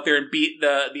go out there and beat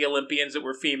the Olympians that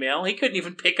were female. He couldn't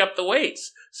even pick up the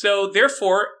weights. So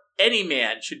therefore, any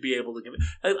man should be able to compete.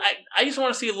 I just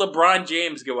want to see LeBron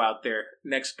James go out there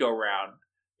next go round.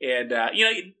 And,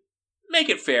 make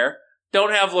it fair.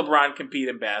 Don't have LeBron compete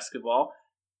in basketball.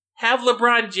 Have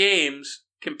LeBron James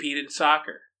compete in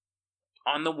soccer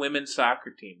on the women's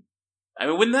soccer team.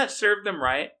 Wouldn't that serve them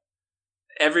right?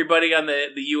 Everybody on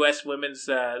the U.S. women's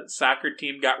soccer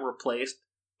team got replaced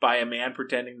by a man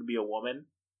pretending to be a woman.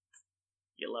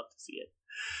 You love to see it.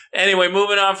 Anyway,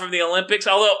 moving on from the Olympics,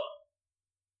 although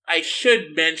I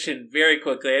should mention very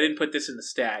quickly, I didn't put this in the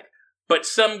stack, but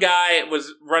some guy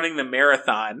was running the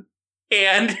marathon,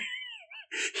 and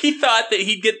he thought that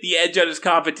he'd get the edge on his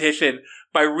competition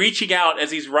by reaching out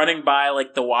as he's running by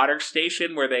the water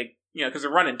station where they, because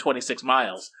they're running 26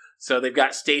 miles. So they've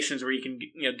got stations where you can,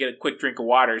 get a quick drink of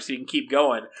water so you can keep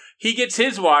going. He gets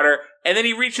his water, and then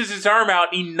he reaches his arm out,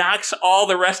 and he knocks all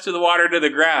the rest of the water to the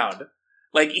ground.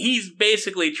 He's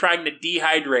basically trying to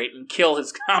dehydrate and kill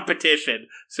his competition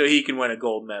so he can win a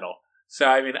gold medal. So,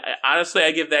 honestly,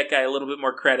 I give that guy a little bit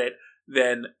more credit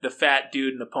than the fat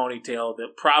dude in the ponytail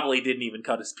that probably didn't even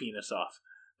cut his penis off.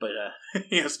 But,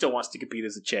 still wants to compete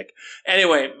as a chick.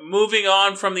 Anyway, moving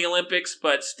on from the Olympics,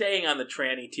 but staying on the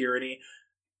tranny tyranny.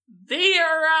 They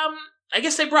are, I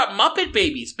guess they brought Muppet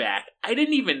Babies back. I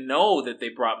didn't even know that they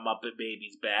brought Muppet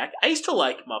Babies back. I used to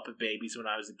like Muppet Babies when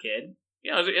I was a kid.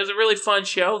 It was a really fun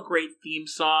show. Great theme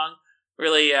song.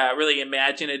 Really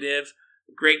imaginative.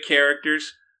 Great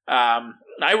characters.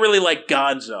 I really like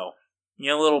Gonzo.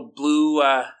 Little blue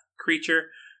creature.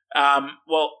 Gonzo,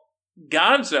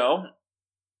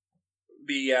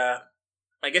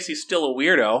 I guess he's still a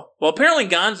weirdo. Well, apparently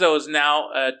Gonzo is now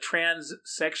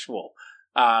transsexual.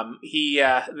 He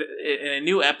in a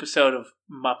new episode of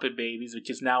Muppet Babies,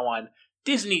 which is now on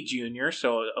Disney Junior,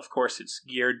 so of course it's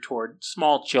geared toward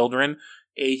small children,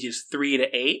 ages 3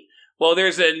 to 8. Well,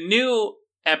 there's a new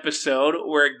episode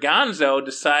where Gonzo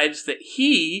decides that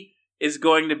he is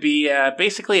going to be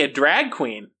basically a drag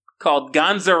queen called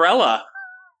Gonzarella.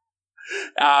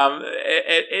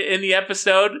 In the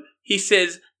episode, he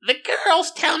says, "The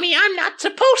girls tell me I'm not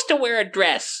supposed to wear a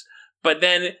dress." But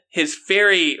then his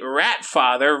fairy rat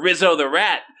father, Rizzo the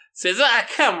Rat, says,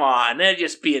 come on, they're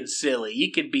just being silly.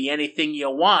 You can be anything you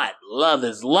want. Love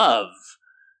is love.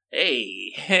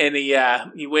 Hey. And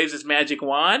he waves his magic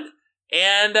wand,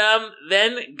 And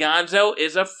then Gonzo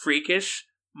is a freakish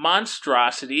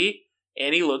monstrosity,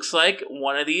 and he looks like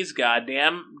one of these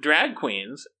goddamn drag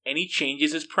queens, and he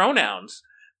changes his pronouns.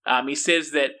 He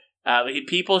says that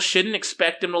people shouldn't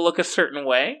expect him to look a certain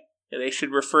way. They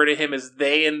should refer to him as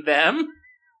they and them.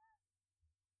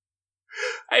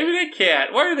 I mean, I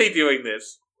can't. Why are they doing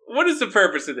this? What is the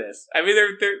purpose of this? I mean,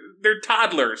 they're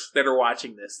toddlers that are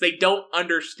watching this. They don't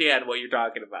understand what you're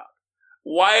talking about.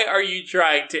 Why are you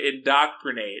trying to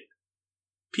indoctrinate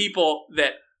people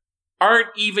that aren't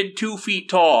even 2 feet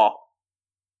tall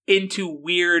into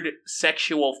weird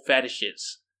sexual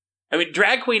fetishes? I mean,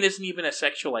 drag queen isn't even a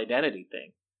sexual identity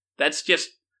thing. That's just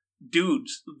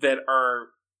dudes that are,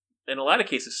 in a lot of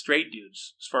cases, straight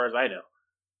dudes, as far as I know.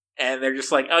 And they're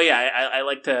just like, oh yeah, I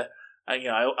like to,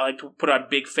 I like to put on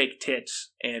big fake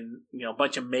tits and, a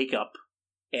bunch of makeup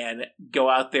and go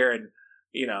out there and,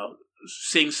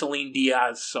 sing Celine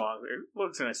Diaz songs, or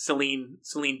what's it,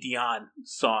 Celine Dion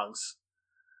songs.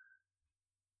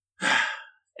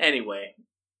 Anyway,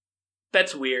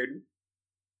 that's weird.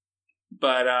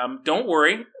 But don't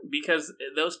worry, because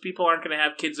those people aren't going to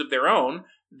have kids of their own.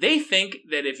 They think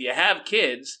that if you have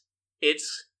kids,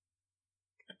 it's...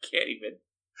 I can't even...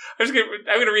 I'm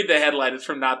going to read the headline. It's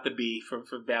from Not the Bee, from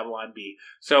Babylon Bee.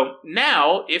 So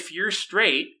now, if you're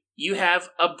straight, you have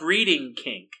a breeding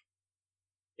kink.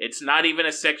 It's not even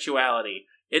a sexuality.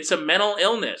 It's a mental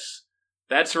illness.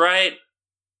 That's right.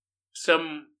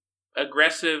 Some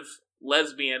aggressive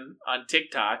lesbian on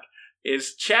TikTok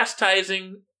is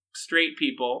chastising straight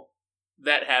people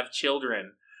that have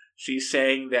children. She's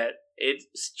saying that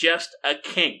it's just a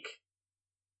kink.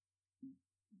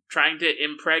 Trying to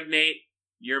impregnate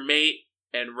your mate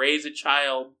and raise a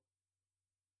child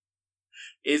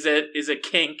is a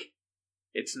kink.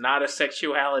 It's not a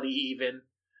sexuality even.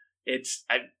 It's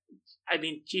I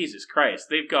mean, Jesus Christ,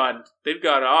 they've gone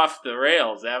off the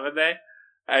rails, haven't they?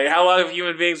 How long have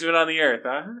human beings been on the earth,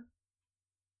 huh?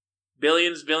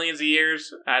 Billions of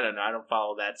years? I don't know. I don't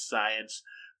follow that science.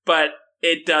 But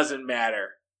it doesn't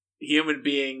matter. Human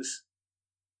beings,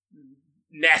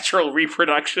 natural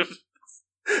reproduction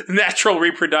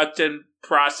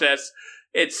process,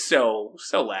 it's so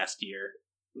last year.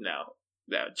 No.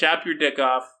 Chop your dick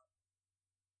off.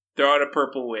 Throw out a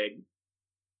purple wig.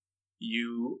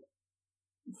 You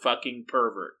fucking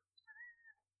pervert.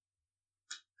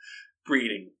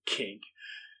 Breeding kink.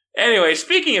 Anyway,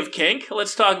 speaking of kink,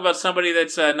 let's talk about somebody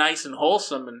that's nice and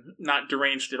wholesome and not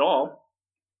deranged at all.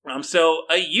 So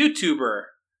a YouTuber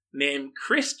named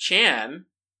Chris Chan,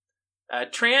 a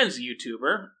trans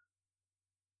YouTuber.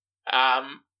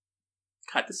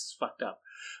 God, this is fucked up.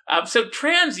 So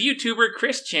trans YouTuber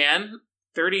Chris Chan,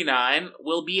 39,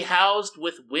 will be housed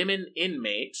with women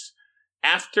inmates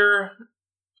after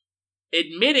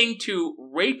admitting to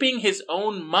raping his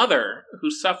own mother,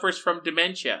 who suffers from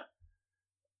dementia.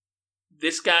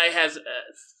 This guy has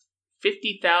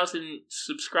 50,000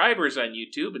 subscribers on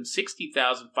YouTube and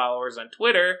 60,000 followers on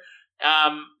Twitter,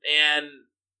 and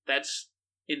that's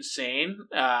insane.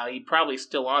 He's probably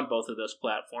still on both of those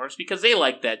platforms because they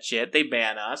like that shit. They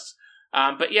ban us.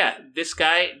 But yeah, this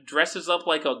guy dresses up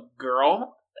like a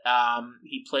girl.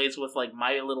 He plays with like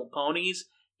My Little Ponies,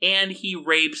 and he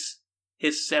rapes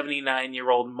his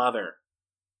 79-year-old mother.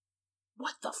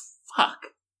 What the fuck?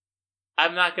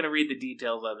 I'm not going to read the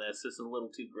details on this. This is a little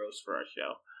too gross for our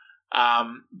show.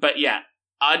 But yeah,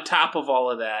 on top of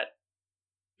all of that,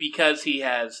 because he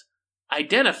has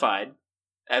identified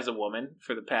as a woman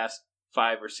for the past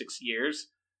 5 or 6 years,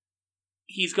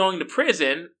 he's going to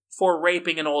prison for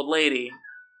raping an old lady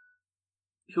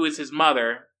who is his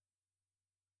mother,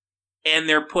 and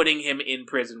they're putting him in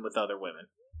prison with other women.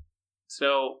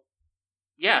 So,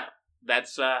 yeah,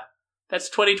 that's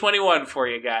 2021 for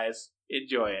you guys.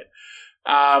 Enjoy it.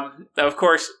 Of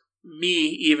course, me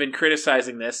even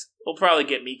criticizing this will probably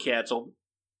get me canceled,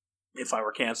 if I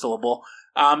were cancelable.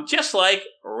 Just like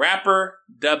rapper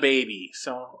DaBaby.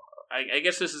 So, I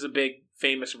guess this is a big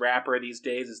famous rapper these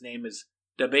days. His name is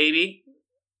DaBaby.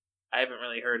 I haven't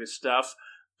really heard his stuff.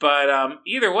 But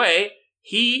either way,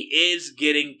 he is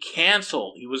getting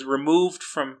canceled. He was removed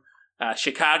from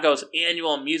Chicago's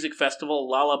annual music festival,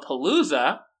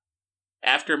 Lollapalooza,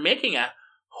 after making a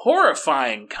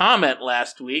horrifying comment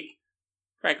last week.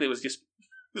 Frankly, it was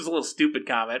a little stupid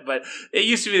comment, but it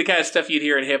used to be the kind of stuff you'd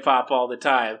hear in hip-hop all the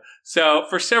time. So,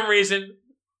 for some reason,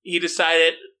 he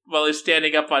decided, while he's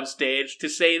standing up on stage, to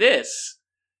say this: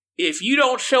 if you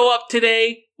don't show up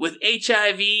today with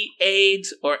HIV,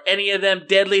 AIDS, or any of them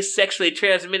deadly sexually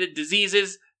transmitted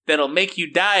diseases that'll make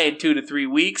you die in 2 to 3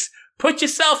 weeks, put your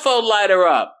cell phone lighter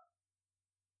up.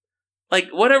 Like,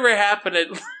 whatever happened at...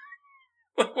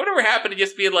 Whatever happened to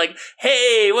just being like,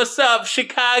 hey, what's up,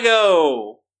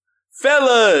 Chicago?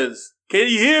 Fellas, can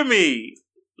you hear me?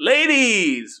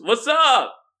 Ladies, what's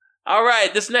up? All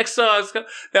right, this next song's...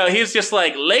 No, he's just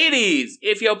like, ladies,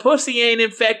 if your pussy ain't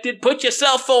infected, put your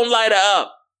cell phone lighter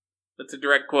up. That's a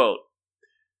direct quote.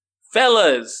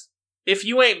 Fellas, if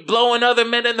you ain't blowing other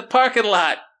men in the parking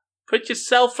lot, put your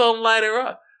cell phone lighter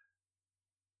up.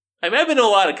 I mean, I've been to a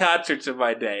lot of concerts in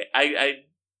my day.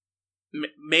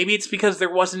 Maybe it's because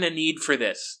there wasn't a need for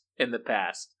this in the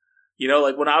past. You know,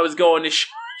 like when I was going to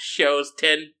shows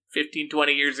 10, 15,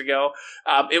 20 years ago,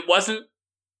 it wasn't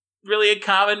really a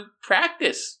common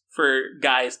practice for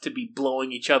guys to be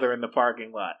blowing each other in the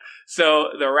parking lot. So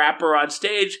the rapper on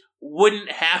stage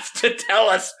wouldn't have to tell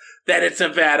us that it's a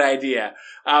bad idea.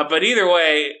 But either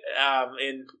way,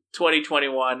 in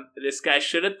 2021, this guy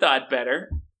should have thought better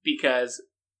because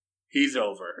he's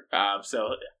over.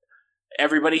 So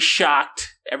everybody's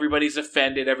shocked, everybody's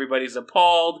offended, everybody's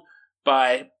appalled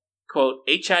by, quote,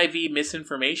 HIV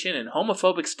misinformation and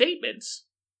homophobic statements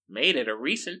made at a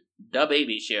recent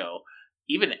DaBaby show.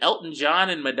 Even Elton John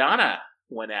and Madonna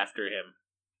went after him.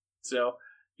 So,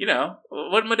 you know,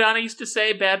 what Madonna used to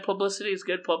say, bad publicity is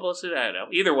good publicity? I don't know.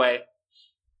 Either way,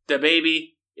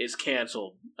 DaBaby is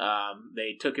canceled.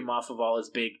 They took him off of all his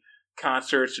big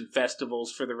concerts and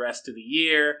festivals for the rest of the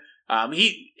year.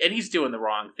 He's doing the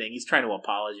wrong thing. He's trying to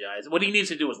apologize. What he needs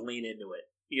to do is lean into it.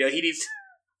 You know, he needs...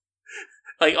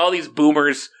 like all these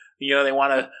boomers, you know, they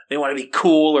want to be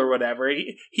cool or whatever.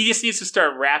 He just needs to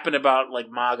start rapping about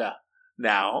like MAGA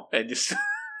now and just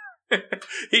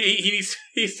he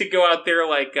needs to go out there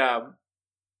like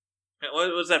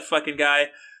what was that fucking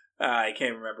guy? I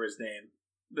can't remember his name.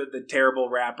 The terrible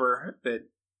rapper that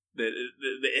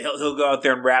he'll go out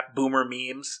there and rap boomer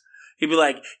memes. He'd be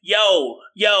like, yo,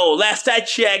 last I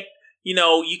checked, you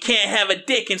know, you can't have a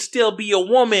dick and still be a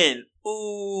woman.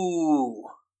 Ooh.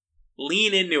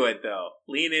 Lean into it, though.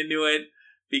 Lean into it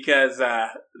because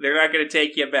they're not going to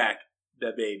take you back,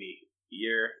 DaBaby.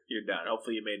 You're done.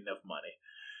 Hopefully you made enough money.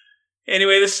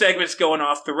 Anyway, this segment's going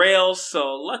off the rails,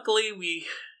 so luckily we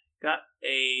got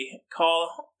a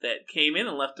call that came in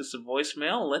and left us a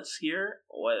voicemail. Let's hear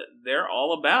what they're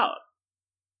all about.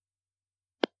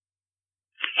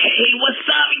 Hey, what's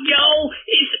up, yo?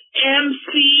 It's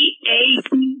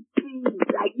MCAPP.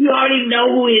 Like, you already know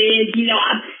who it is. You know,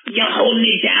 I'm holding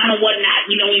it down and whatnot,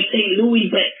 you know, in St. Louis.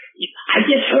 But I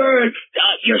just heard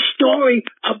your story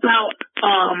about,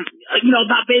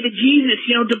 about baby Jesus,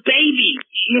 you know, DaBaby.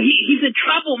 You know, he's in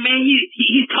trouble, man.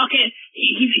 He's talking,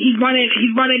 he's running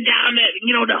down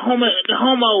the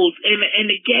homos and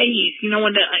the gays, you know,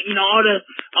 and all the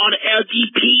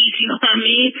LGBTs, you know what I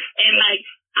mean? And like,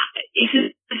 it's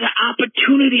an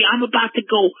opportunity. I'm about to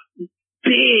go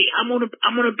big. I'm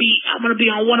gonna be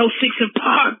on 106 in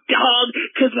Park, dog.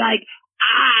 Cause like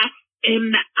I am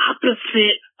the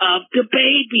opposite of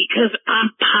DaBaby. Cause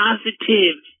I'm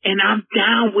positive and I'm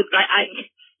down with like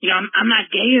I'm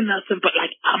not gay or nothing, but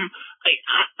like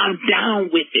I'm down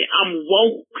with it. I'm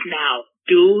woke now,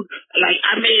 dude. Like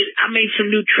I made some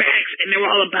new tracks and they're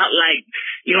all about like,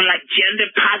 you know, like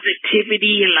gender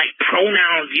positivity and like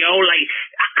pronouns, yo. Like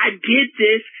I did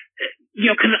this, you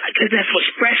know, cause that's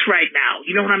what's fresh right now.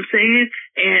 You know what I'm saying?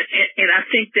 And I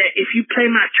think that if you play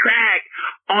my track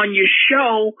on your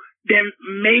show, then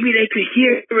maybe they could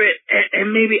hear it and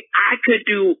maybe I could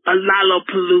do a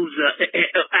Lollapalooza.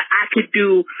 I could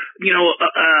do, you know,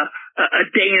 a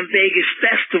Day in Vegas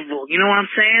festival. You know what I'm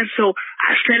saying? So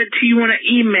I sent it to you on an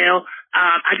email.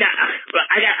 I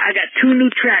got two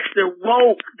new tracks. They're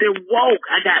woke.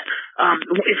 I got,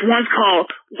 it's one's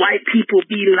called White People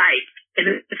Be Like. And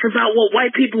it's about what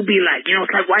white people be like. You know,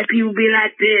 it's like white people be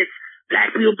like this,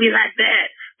 black people be like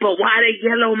that. But why the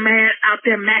yellow man out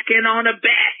there macking on the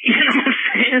back? You know what I'm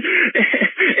saying?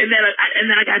 and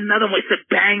then I got another one. It's a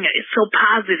banger. It's so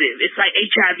positive. It's like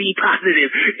HIV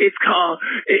positive. It's called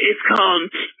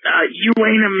You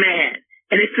Ain't a Man.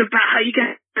 And it's about how you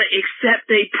got to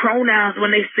accept their pronouns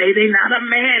when they say they're not a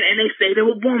man and they say they're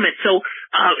a woman. So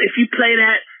if you play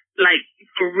that, like,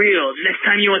 for real, next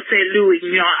time you in St. Louis,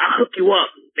 you know, I'll hook you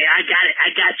up. Man, I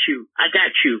got you. All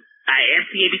right,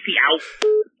 MCABC out.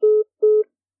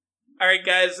 All right,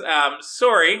 guys.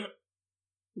 Sorry.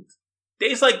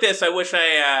 Days like this, I wish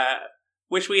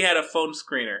we had a phone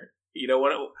screener. You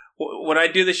know, when I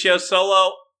do the show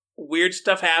solo, weird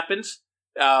stuff happens.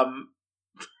 I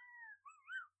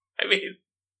mean,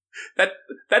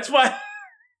 that's why.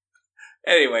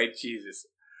 Anyway, Jesus.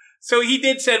 So he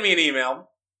did send me an email.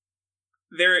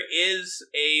 There is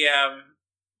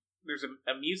there's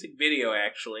a music video,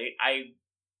 actually. I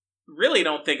really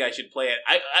don't think I should play it.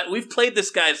 We've played this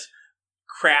guy's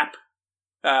crap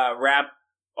rap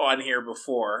on here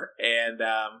before, and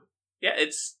yeah,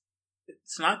 it's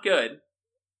not good.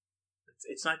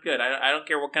 It's not good. I don't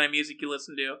care what kind of music you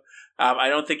listen to. I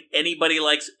don't think anybody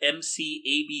likes MC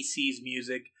ABC's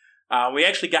music. We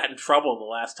actually got in trouble the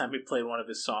last time we played one of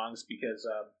his songs because,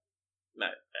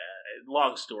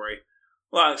 long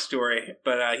story,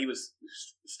 but he was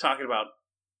talking about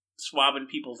swabbing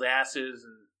people's asses,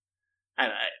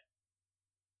 and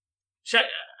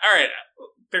all right,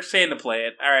 they're saying to play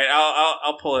it. All right,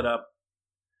 I'll pull it up.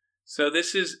 So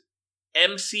this is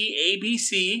MC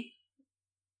ABC.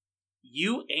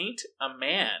 You Ain't a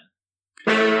Man.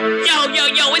 Yo,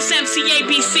 it's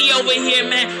MCABC over here,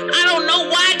 man. I don't know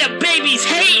why the baby's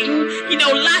hating. You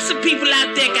know, lots of people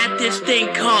out there got this thing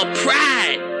called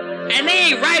pride. And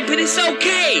they ain't right, but it's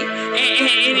okay.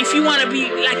 And if you want to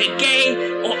be like a gay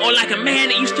or like a man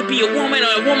that used to be a woman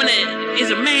or a woman that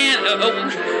is a man,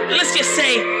 let's just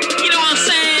say, you know what I'm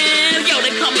saying? Yo,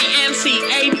 they call me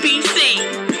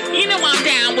MCABC. You know I'm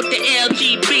down with the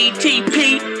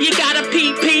LGBTP. You got a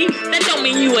PP? That don't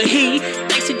mean you a he.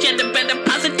 Thanks to gender bender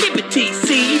positivity.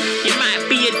 See, you might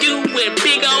be a dude with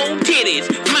big old titties.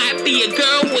 Might be a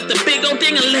girl with a big old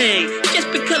ding-a-ling.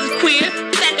 Just because it's queer,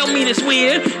 that don't mean it's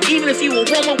weird. Even if you a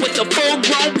woman with a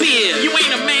full-grown beard. You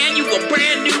ain't a man, you a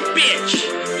brand new bitch.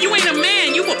 You ain't a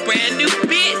man, you a brand new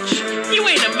bitch. You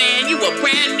ain't a man, you a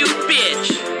brand new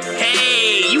bitch.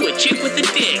 Hey, you a chick with a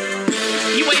dick.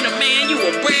 You ain't a man, you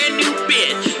a brand new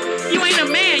bitch. You ain't a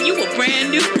man, you a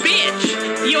brand new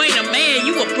bitch. You ain't a man,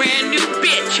 you a brand new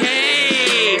bitch.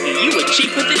 Hey, you a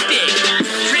chick with a dick.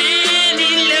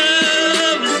 Trendy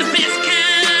love is the best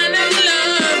kind of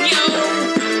love, yo.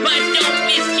 But don't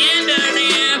misgender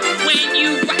them when you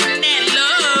writing that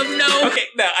love, no. Okay,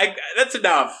 no, that's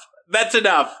enough. That's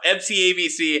enough.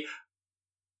 MCABC.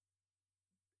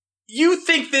 You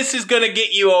think this is gonna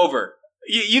get you over?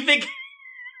 You think?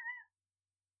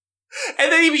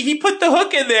 And then he put the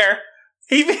hook in there.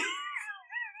 He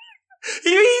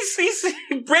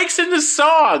breaks into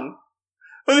song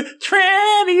with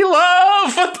tranny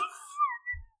love. What the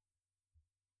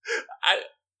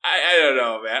I don't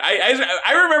know, man.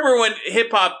 I remember when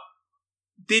hip hop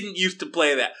didn't used to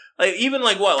play that. Like even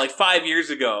like 5 years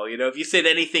ago. You know, if you said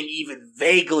anything even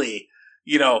vaguely,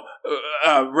 you know,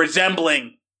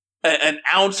 resembling an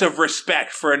ounce of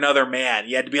respect for another man,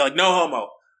 you had to be like, no homo.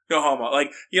 No homo.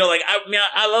 Like, you know, like,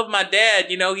 I love my dad,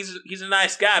 you know, he's a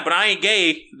nice guy, but I ain't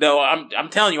gay, though. I'm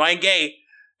telling you, I ain't gay.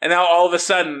 And now all of a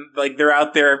sudden, like, they're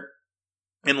out there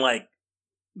in, like,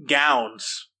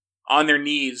 gowns on their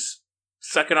knees,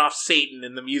 sucking off Satan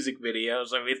in the music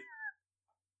videos. I mean,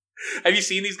 have you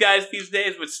seen these guys these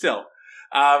days? But still,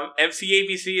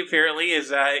 MCABC apparently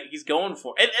is, he's going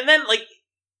for it. And then, like,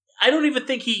 I don't even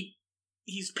think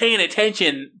he's paying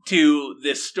attention to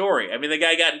this story. I mean, the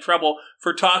guy got in trouble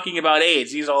for talking about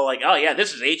AIDS. He's all like, oh yeah,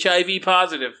 this is HIV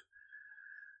positive.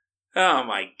 Oh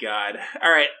my God.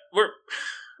 All right. We're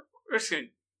just going to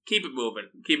keep it moving.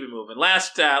 Keep it moving.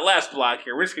 Last block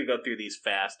here. We're just going to go through these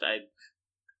fast.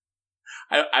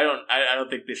 I don't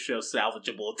think this show's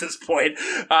salvageable at this point.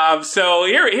 So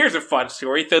here's a fun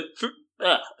story.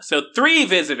 So 3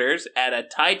 visitors at a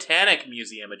Titanic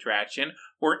museum attraction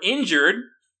were injured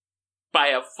by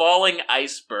a falling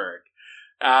iceberg.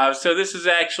 So this is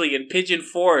actually in Pigeon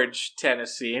Forge,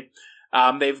 Tennessee.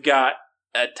 They've got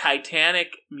a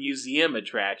Titanic museum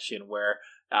attraction where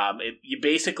you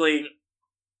basically,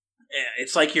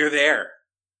 it's like you're there.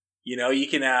 You know, you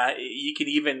can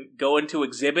even go into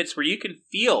exhibits where you can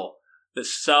feel the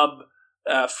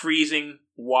freezing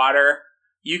water.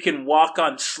 You can walk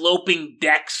on sloping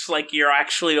decks like you're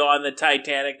actually on the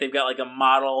Titanic. They've got like a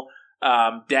model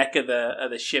deck of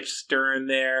the ship's stern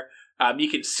there. You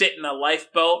can sit in a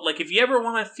lifeboat. Like if you ever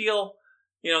want to feel,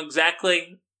 you know,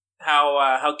 exactly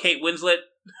how Kate Winslet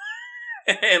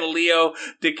and Leo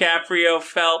DiCaprio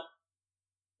felt,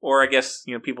 or I guess,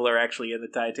 you know, people are actually in the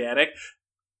Titanic,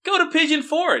 go to Pigeon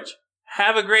Forge.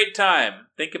 Have a great time.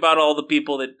 Think about all the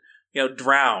people that, you know,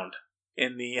 drowned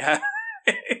in the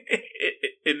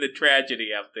in the tragedy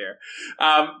out there.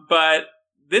 But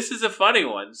this is a funny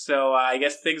one. So I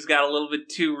guess things got a little bit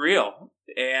too real.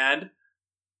 And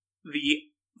the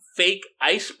fake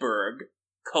iceberg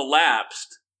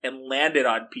collapsed and landed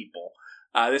on people.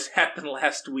 This happened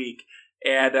last week.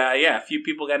 And yeah, a few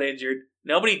people got injured.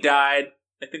 Nobody died.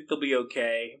 I think they'll be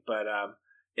okay. But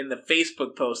in the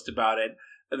Facebook post about it,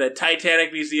 the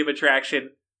Titanic Museum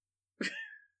attraction,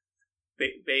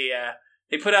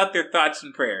 they put out their thoughts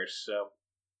and prayers. So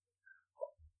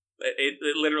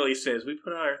it literally says, we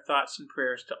put out our thoughts and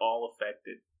prayers to all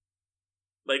affected.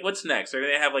 Like, what's next? Are they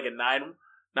going to have like a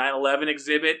 9/11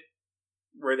 exhibit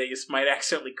where they just might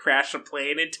accidentally crash a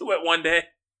plane into it one day.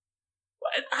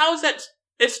 How is that?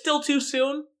 It's still too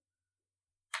soon?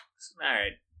 All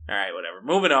right, whatever.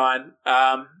 Moving on.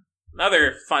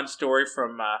 Another fun story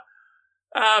from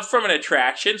an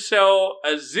attraction. So,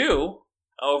 a zoo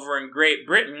over in Great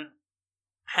Britain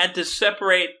had to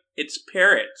separate its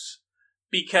parrots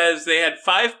because they had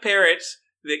 5 parrots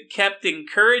that kept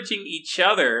encouraging each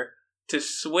other to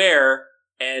swear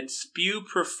and spew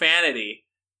profanity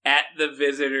at the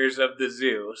visitors of the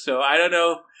zoo. So I don't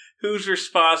know who's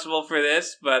responsible for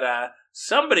this, but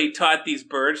somebody taught these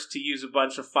birds to use a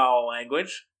bunch of foul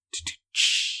language.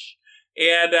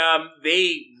 And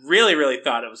they really, really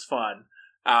thought it was fun.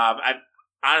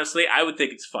 Honestly, I would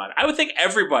think it's fun. I would think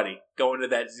everybody going to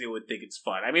that zoo would think it's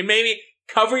fun. I mean, maybe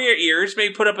cover your ears,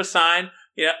 maybe put up a sign,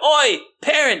 oi,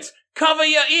 parents, cover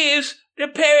your ears. The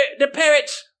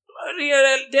parrots,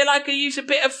 they like to use a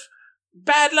bit of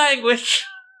bad language.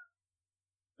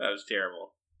 That was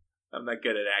terrible. I'm not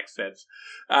good at accents.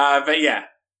 But yeah,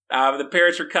 the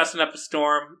parrots were cussing up a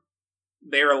storm.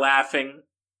 They were laughing.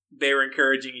 They were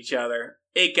encouraging each other.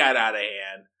 It got out of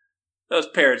hand. Those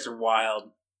parrots are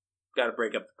wild. Got to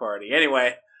break up the party.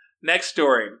 Anyway, next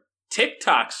story.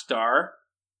 TikTok star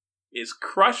is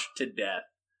crushed to death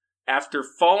after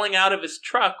falling out of his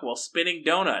truck while spinning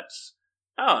donuts.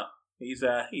 Oh, he's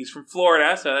from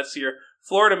Florida, so that's your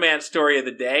Florida man story of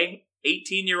the day.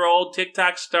 18-year-old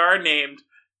TikTok star named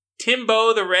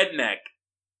Timbo the Redneck.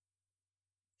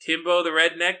 Timbo the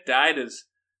Redneck died as,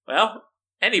 well,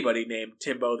 anybody named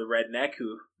Timbo the Redneck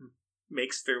who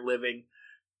makes their living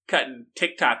cutting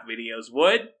TikTok videos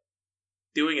would,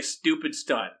 doing a stupid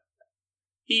stunt.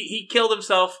 He killed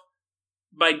himself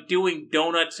by doing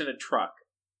donuts in a truck.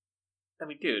 I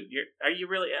mean, dude, are you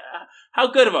really... how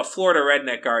good of a Florida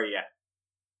redneck are you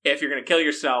if you're going to kill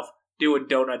yourself doing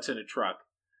donuts in a truck?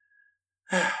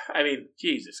 I mean,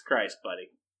 Jesus Christ, buddy.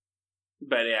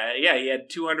 But yeah, he had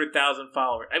 200,000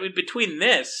 followers. I mean, between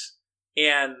this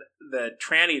and the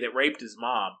tranny that raped his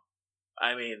mom,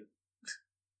 I mean,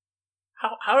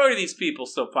 how are these people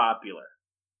so popular?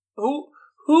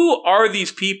 Who are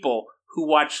these people who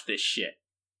watch this shit?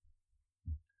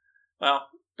 Well,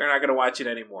 they're not going to watch it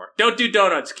anymore. Don't do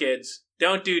donuts, kids.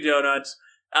 Don't do donuts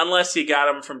unless you got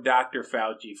them from Dr.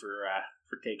 Fauci for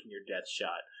taking your death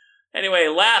shot. Anyway,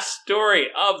 last story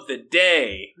of the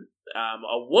day.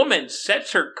 A woman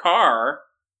sets her car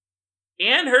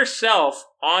and herself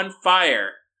on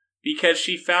fire because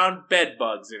she found bed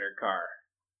bugs in her car.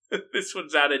 This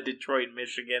one's out of Detroit,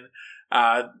 Michigan.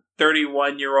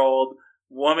 31-year-old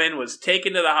woman was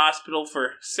taken to the hospital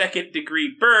for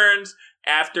second-degree burns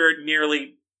after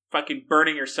nearly fucking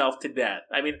burning herself to death.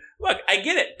 I mean, look, I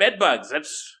get it. Bed bugs,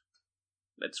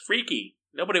 that's freaky.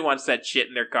 Nobody wants that shit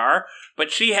in their car.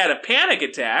 But she had a panic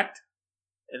attack,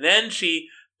 and then she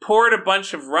poured a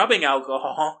bunch of rubbing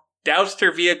alcohol, doused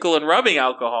her vehicle in rubbing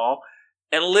alcohol,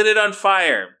 and lit it on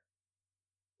fire.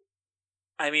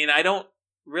 I mean, I don't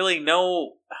really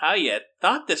know how you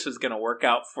thought this was going to work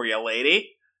out for you,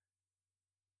 lady.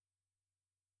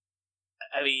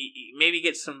 I mean, maybe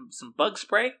get some bug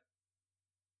spray?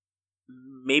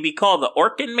 Maybe call the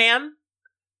Orkin man?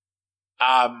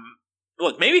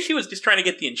 Look, maybe she was just trying to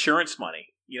get the insurance money.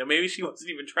 Maybe she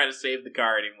wasn't even trying to save the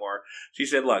car anymore. She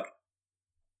said, look,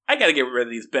 I gotta get rid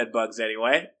of these bed bugs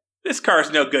anyway. This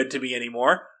car's no good to me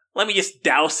anymore. Let me just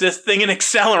douse this thing in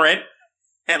accelerant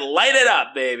and light it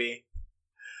up, baby.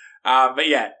 But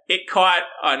yeah, it caught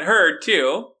on her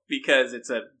too, because it's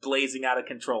a blazing out of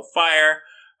control fire.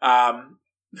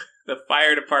 The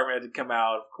fire department had to come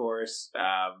out, of course.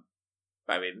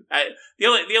 I mean, the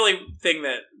only thing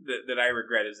that I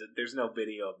regret is that there's no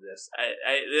video of this.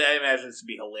 I imagine this would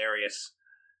be hilarious.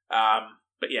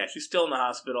 But yeah, she's still in the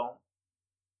hospital.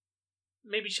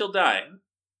 Maybe she'll die.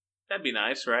 That'd be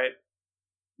nice, right?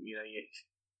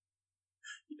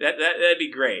 That'd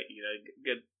be great.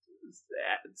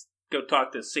 Go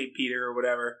talk to St. Peter or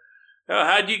whatever. Oh,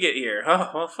 how'd you get here? Oh,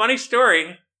 well, funny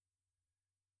story.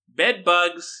 Bed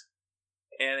bugs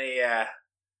and a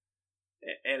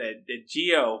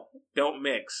Geo don't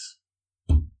mix.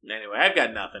 Anyway, I've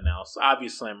got nothing else.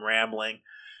 Obviously, I'm rambling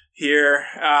here.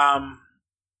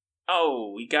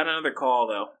 We got another call,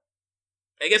 though.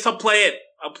 I guess I'll play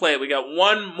it. We got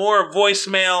one more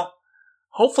voicemail.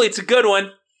 Hopefully, it's a good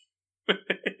one.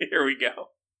 Here we go.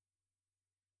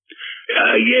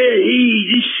 Hey,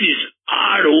 this is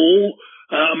Otto.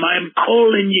 I'm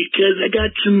calling you because I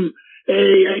got some...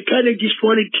 I kind of just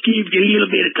wanted to give you a little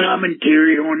bit of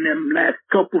commentary on them last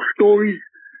couple stories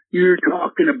you're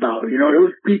talking about.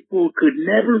 Those people could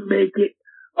never make it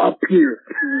up here.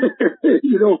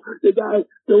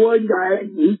 The one guy,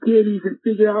 he can't even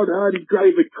figure out how to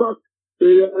drive a truck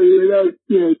without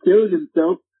killing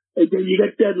himself. And then you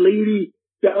got that lady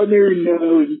down there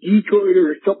in Detroit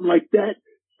or something like that,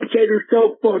 set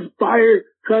herself on fire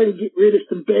trying to get rid of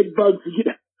some bed bugs.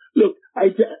 Look, I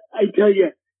tell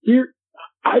you, here,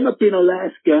 I'm up in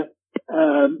Alaska,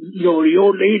 the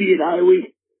old lady and I,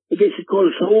 I guess you call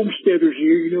us homesteaders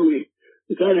here, we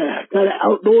kind of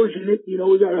outdoors in it, we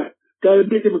got a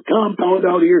bit of a compound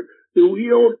out here. So we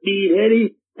don't need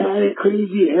any kind of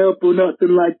crazy help or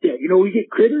nothing like that. We get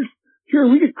critters. Sure,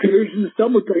 we get critters in the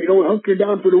summertime. We're hunkering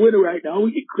down for the winter right now.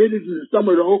 We get critters in the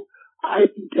summer, though. I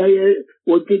can tell you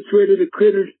what gets rid of the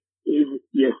critters is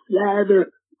you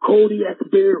slather Kodiak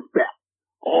bear fat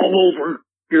all over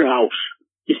your house.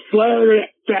 You slather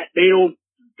that fat, they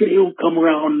don't come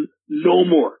around no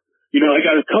more. I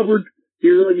got a cupboard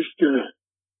here.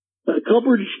 The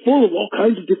cupboard is full of all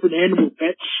kinds of different animal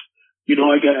pets.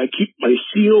 I keep my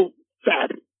seal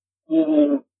fat.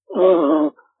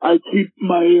 I keep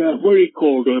my, what do you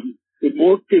call them? The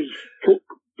Morcas,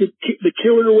 the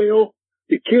killer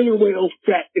whale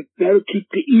fat. That'll keep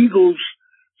the eagles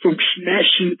from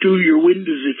smashing through your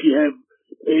windows if you have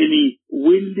any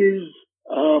windows.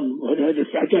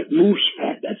 I got moose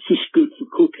fat. That's just good for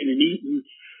cooking and eating.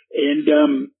 And,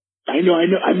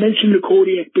 I mentioned the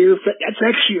Kodiak bear fat. That's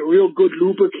actually a real good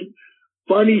lubricant.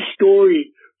 Funny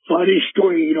story.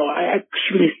 I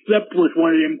actually slept with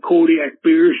one of them Kodiak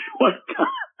bears one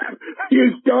time.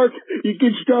 It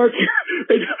gets dark,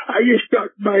 and I just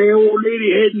stuck my old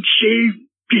lady head and shaved,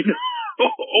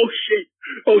 Oh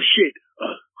shit.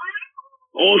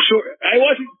 Also, I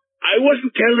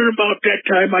wasn't telling her about that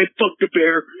time I fucked a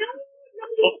bear.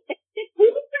 No, the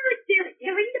cougars,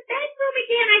 they're in the bedroom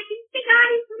again. I think they got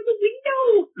in through the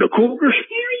window. The cougars?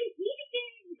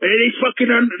 Hey,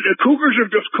 the cougars are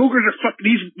fucking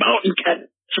these mountain cats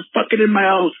are fucking in my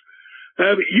house.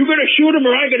 You gonna shoot them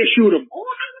or I gonna shoot them? Oh,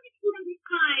 I'm gonna shoot them this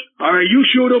time. All right, you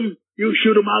shoot them,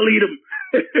 I'll eat them.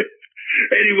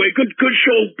 Anyway, good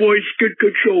show, boys.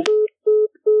 Good show.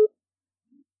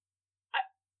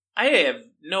 I have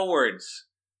no words.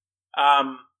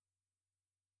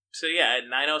 So yeah,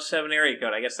 907 area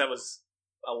code. I guess that was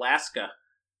Alaska.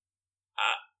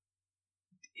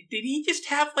 Did he just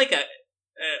have like a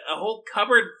whole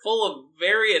cupboard full of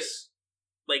various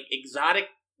like exotic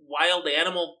wild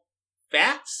animal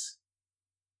fats?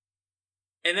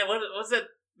 And then what was that?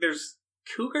 There's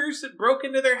cougars that broke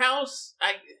into their house?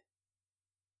 I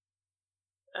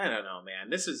don't know, man.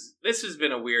 This has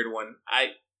been a weird one.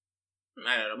 I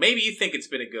don't know. Maybe you think it's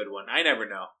been a good one. I never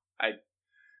know.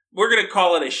 We're gonna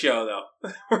call it a show,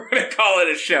 though. We're gonna call it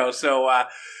a show. So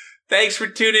thanks for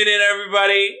tuning in,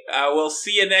 everybody. We'll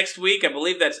see you next week. I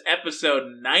believe that's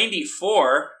episode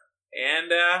 94,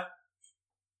 and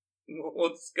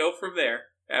we'll just go from there.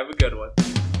 Have a good one.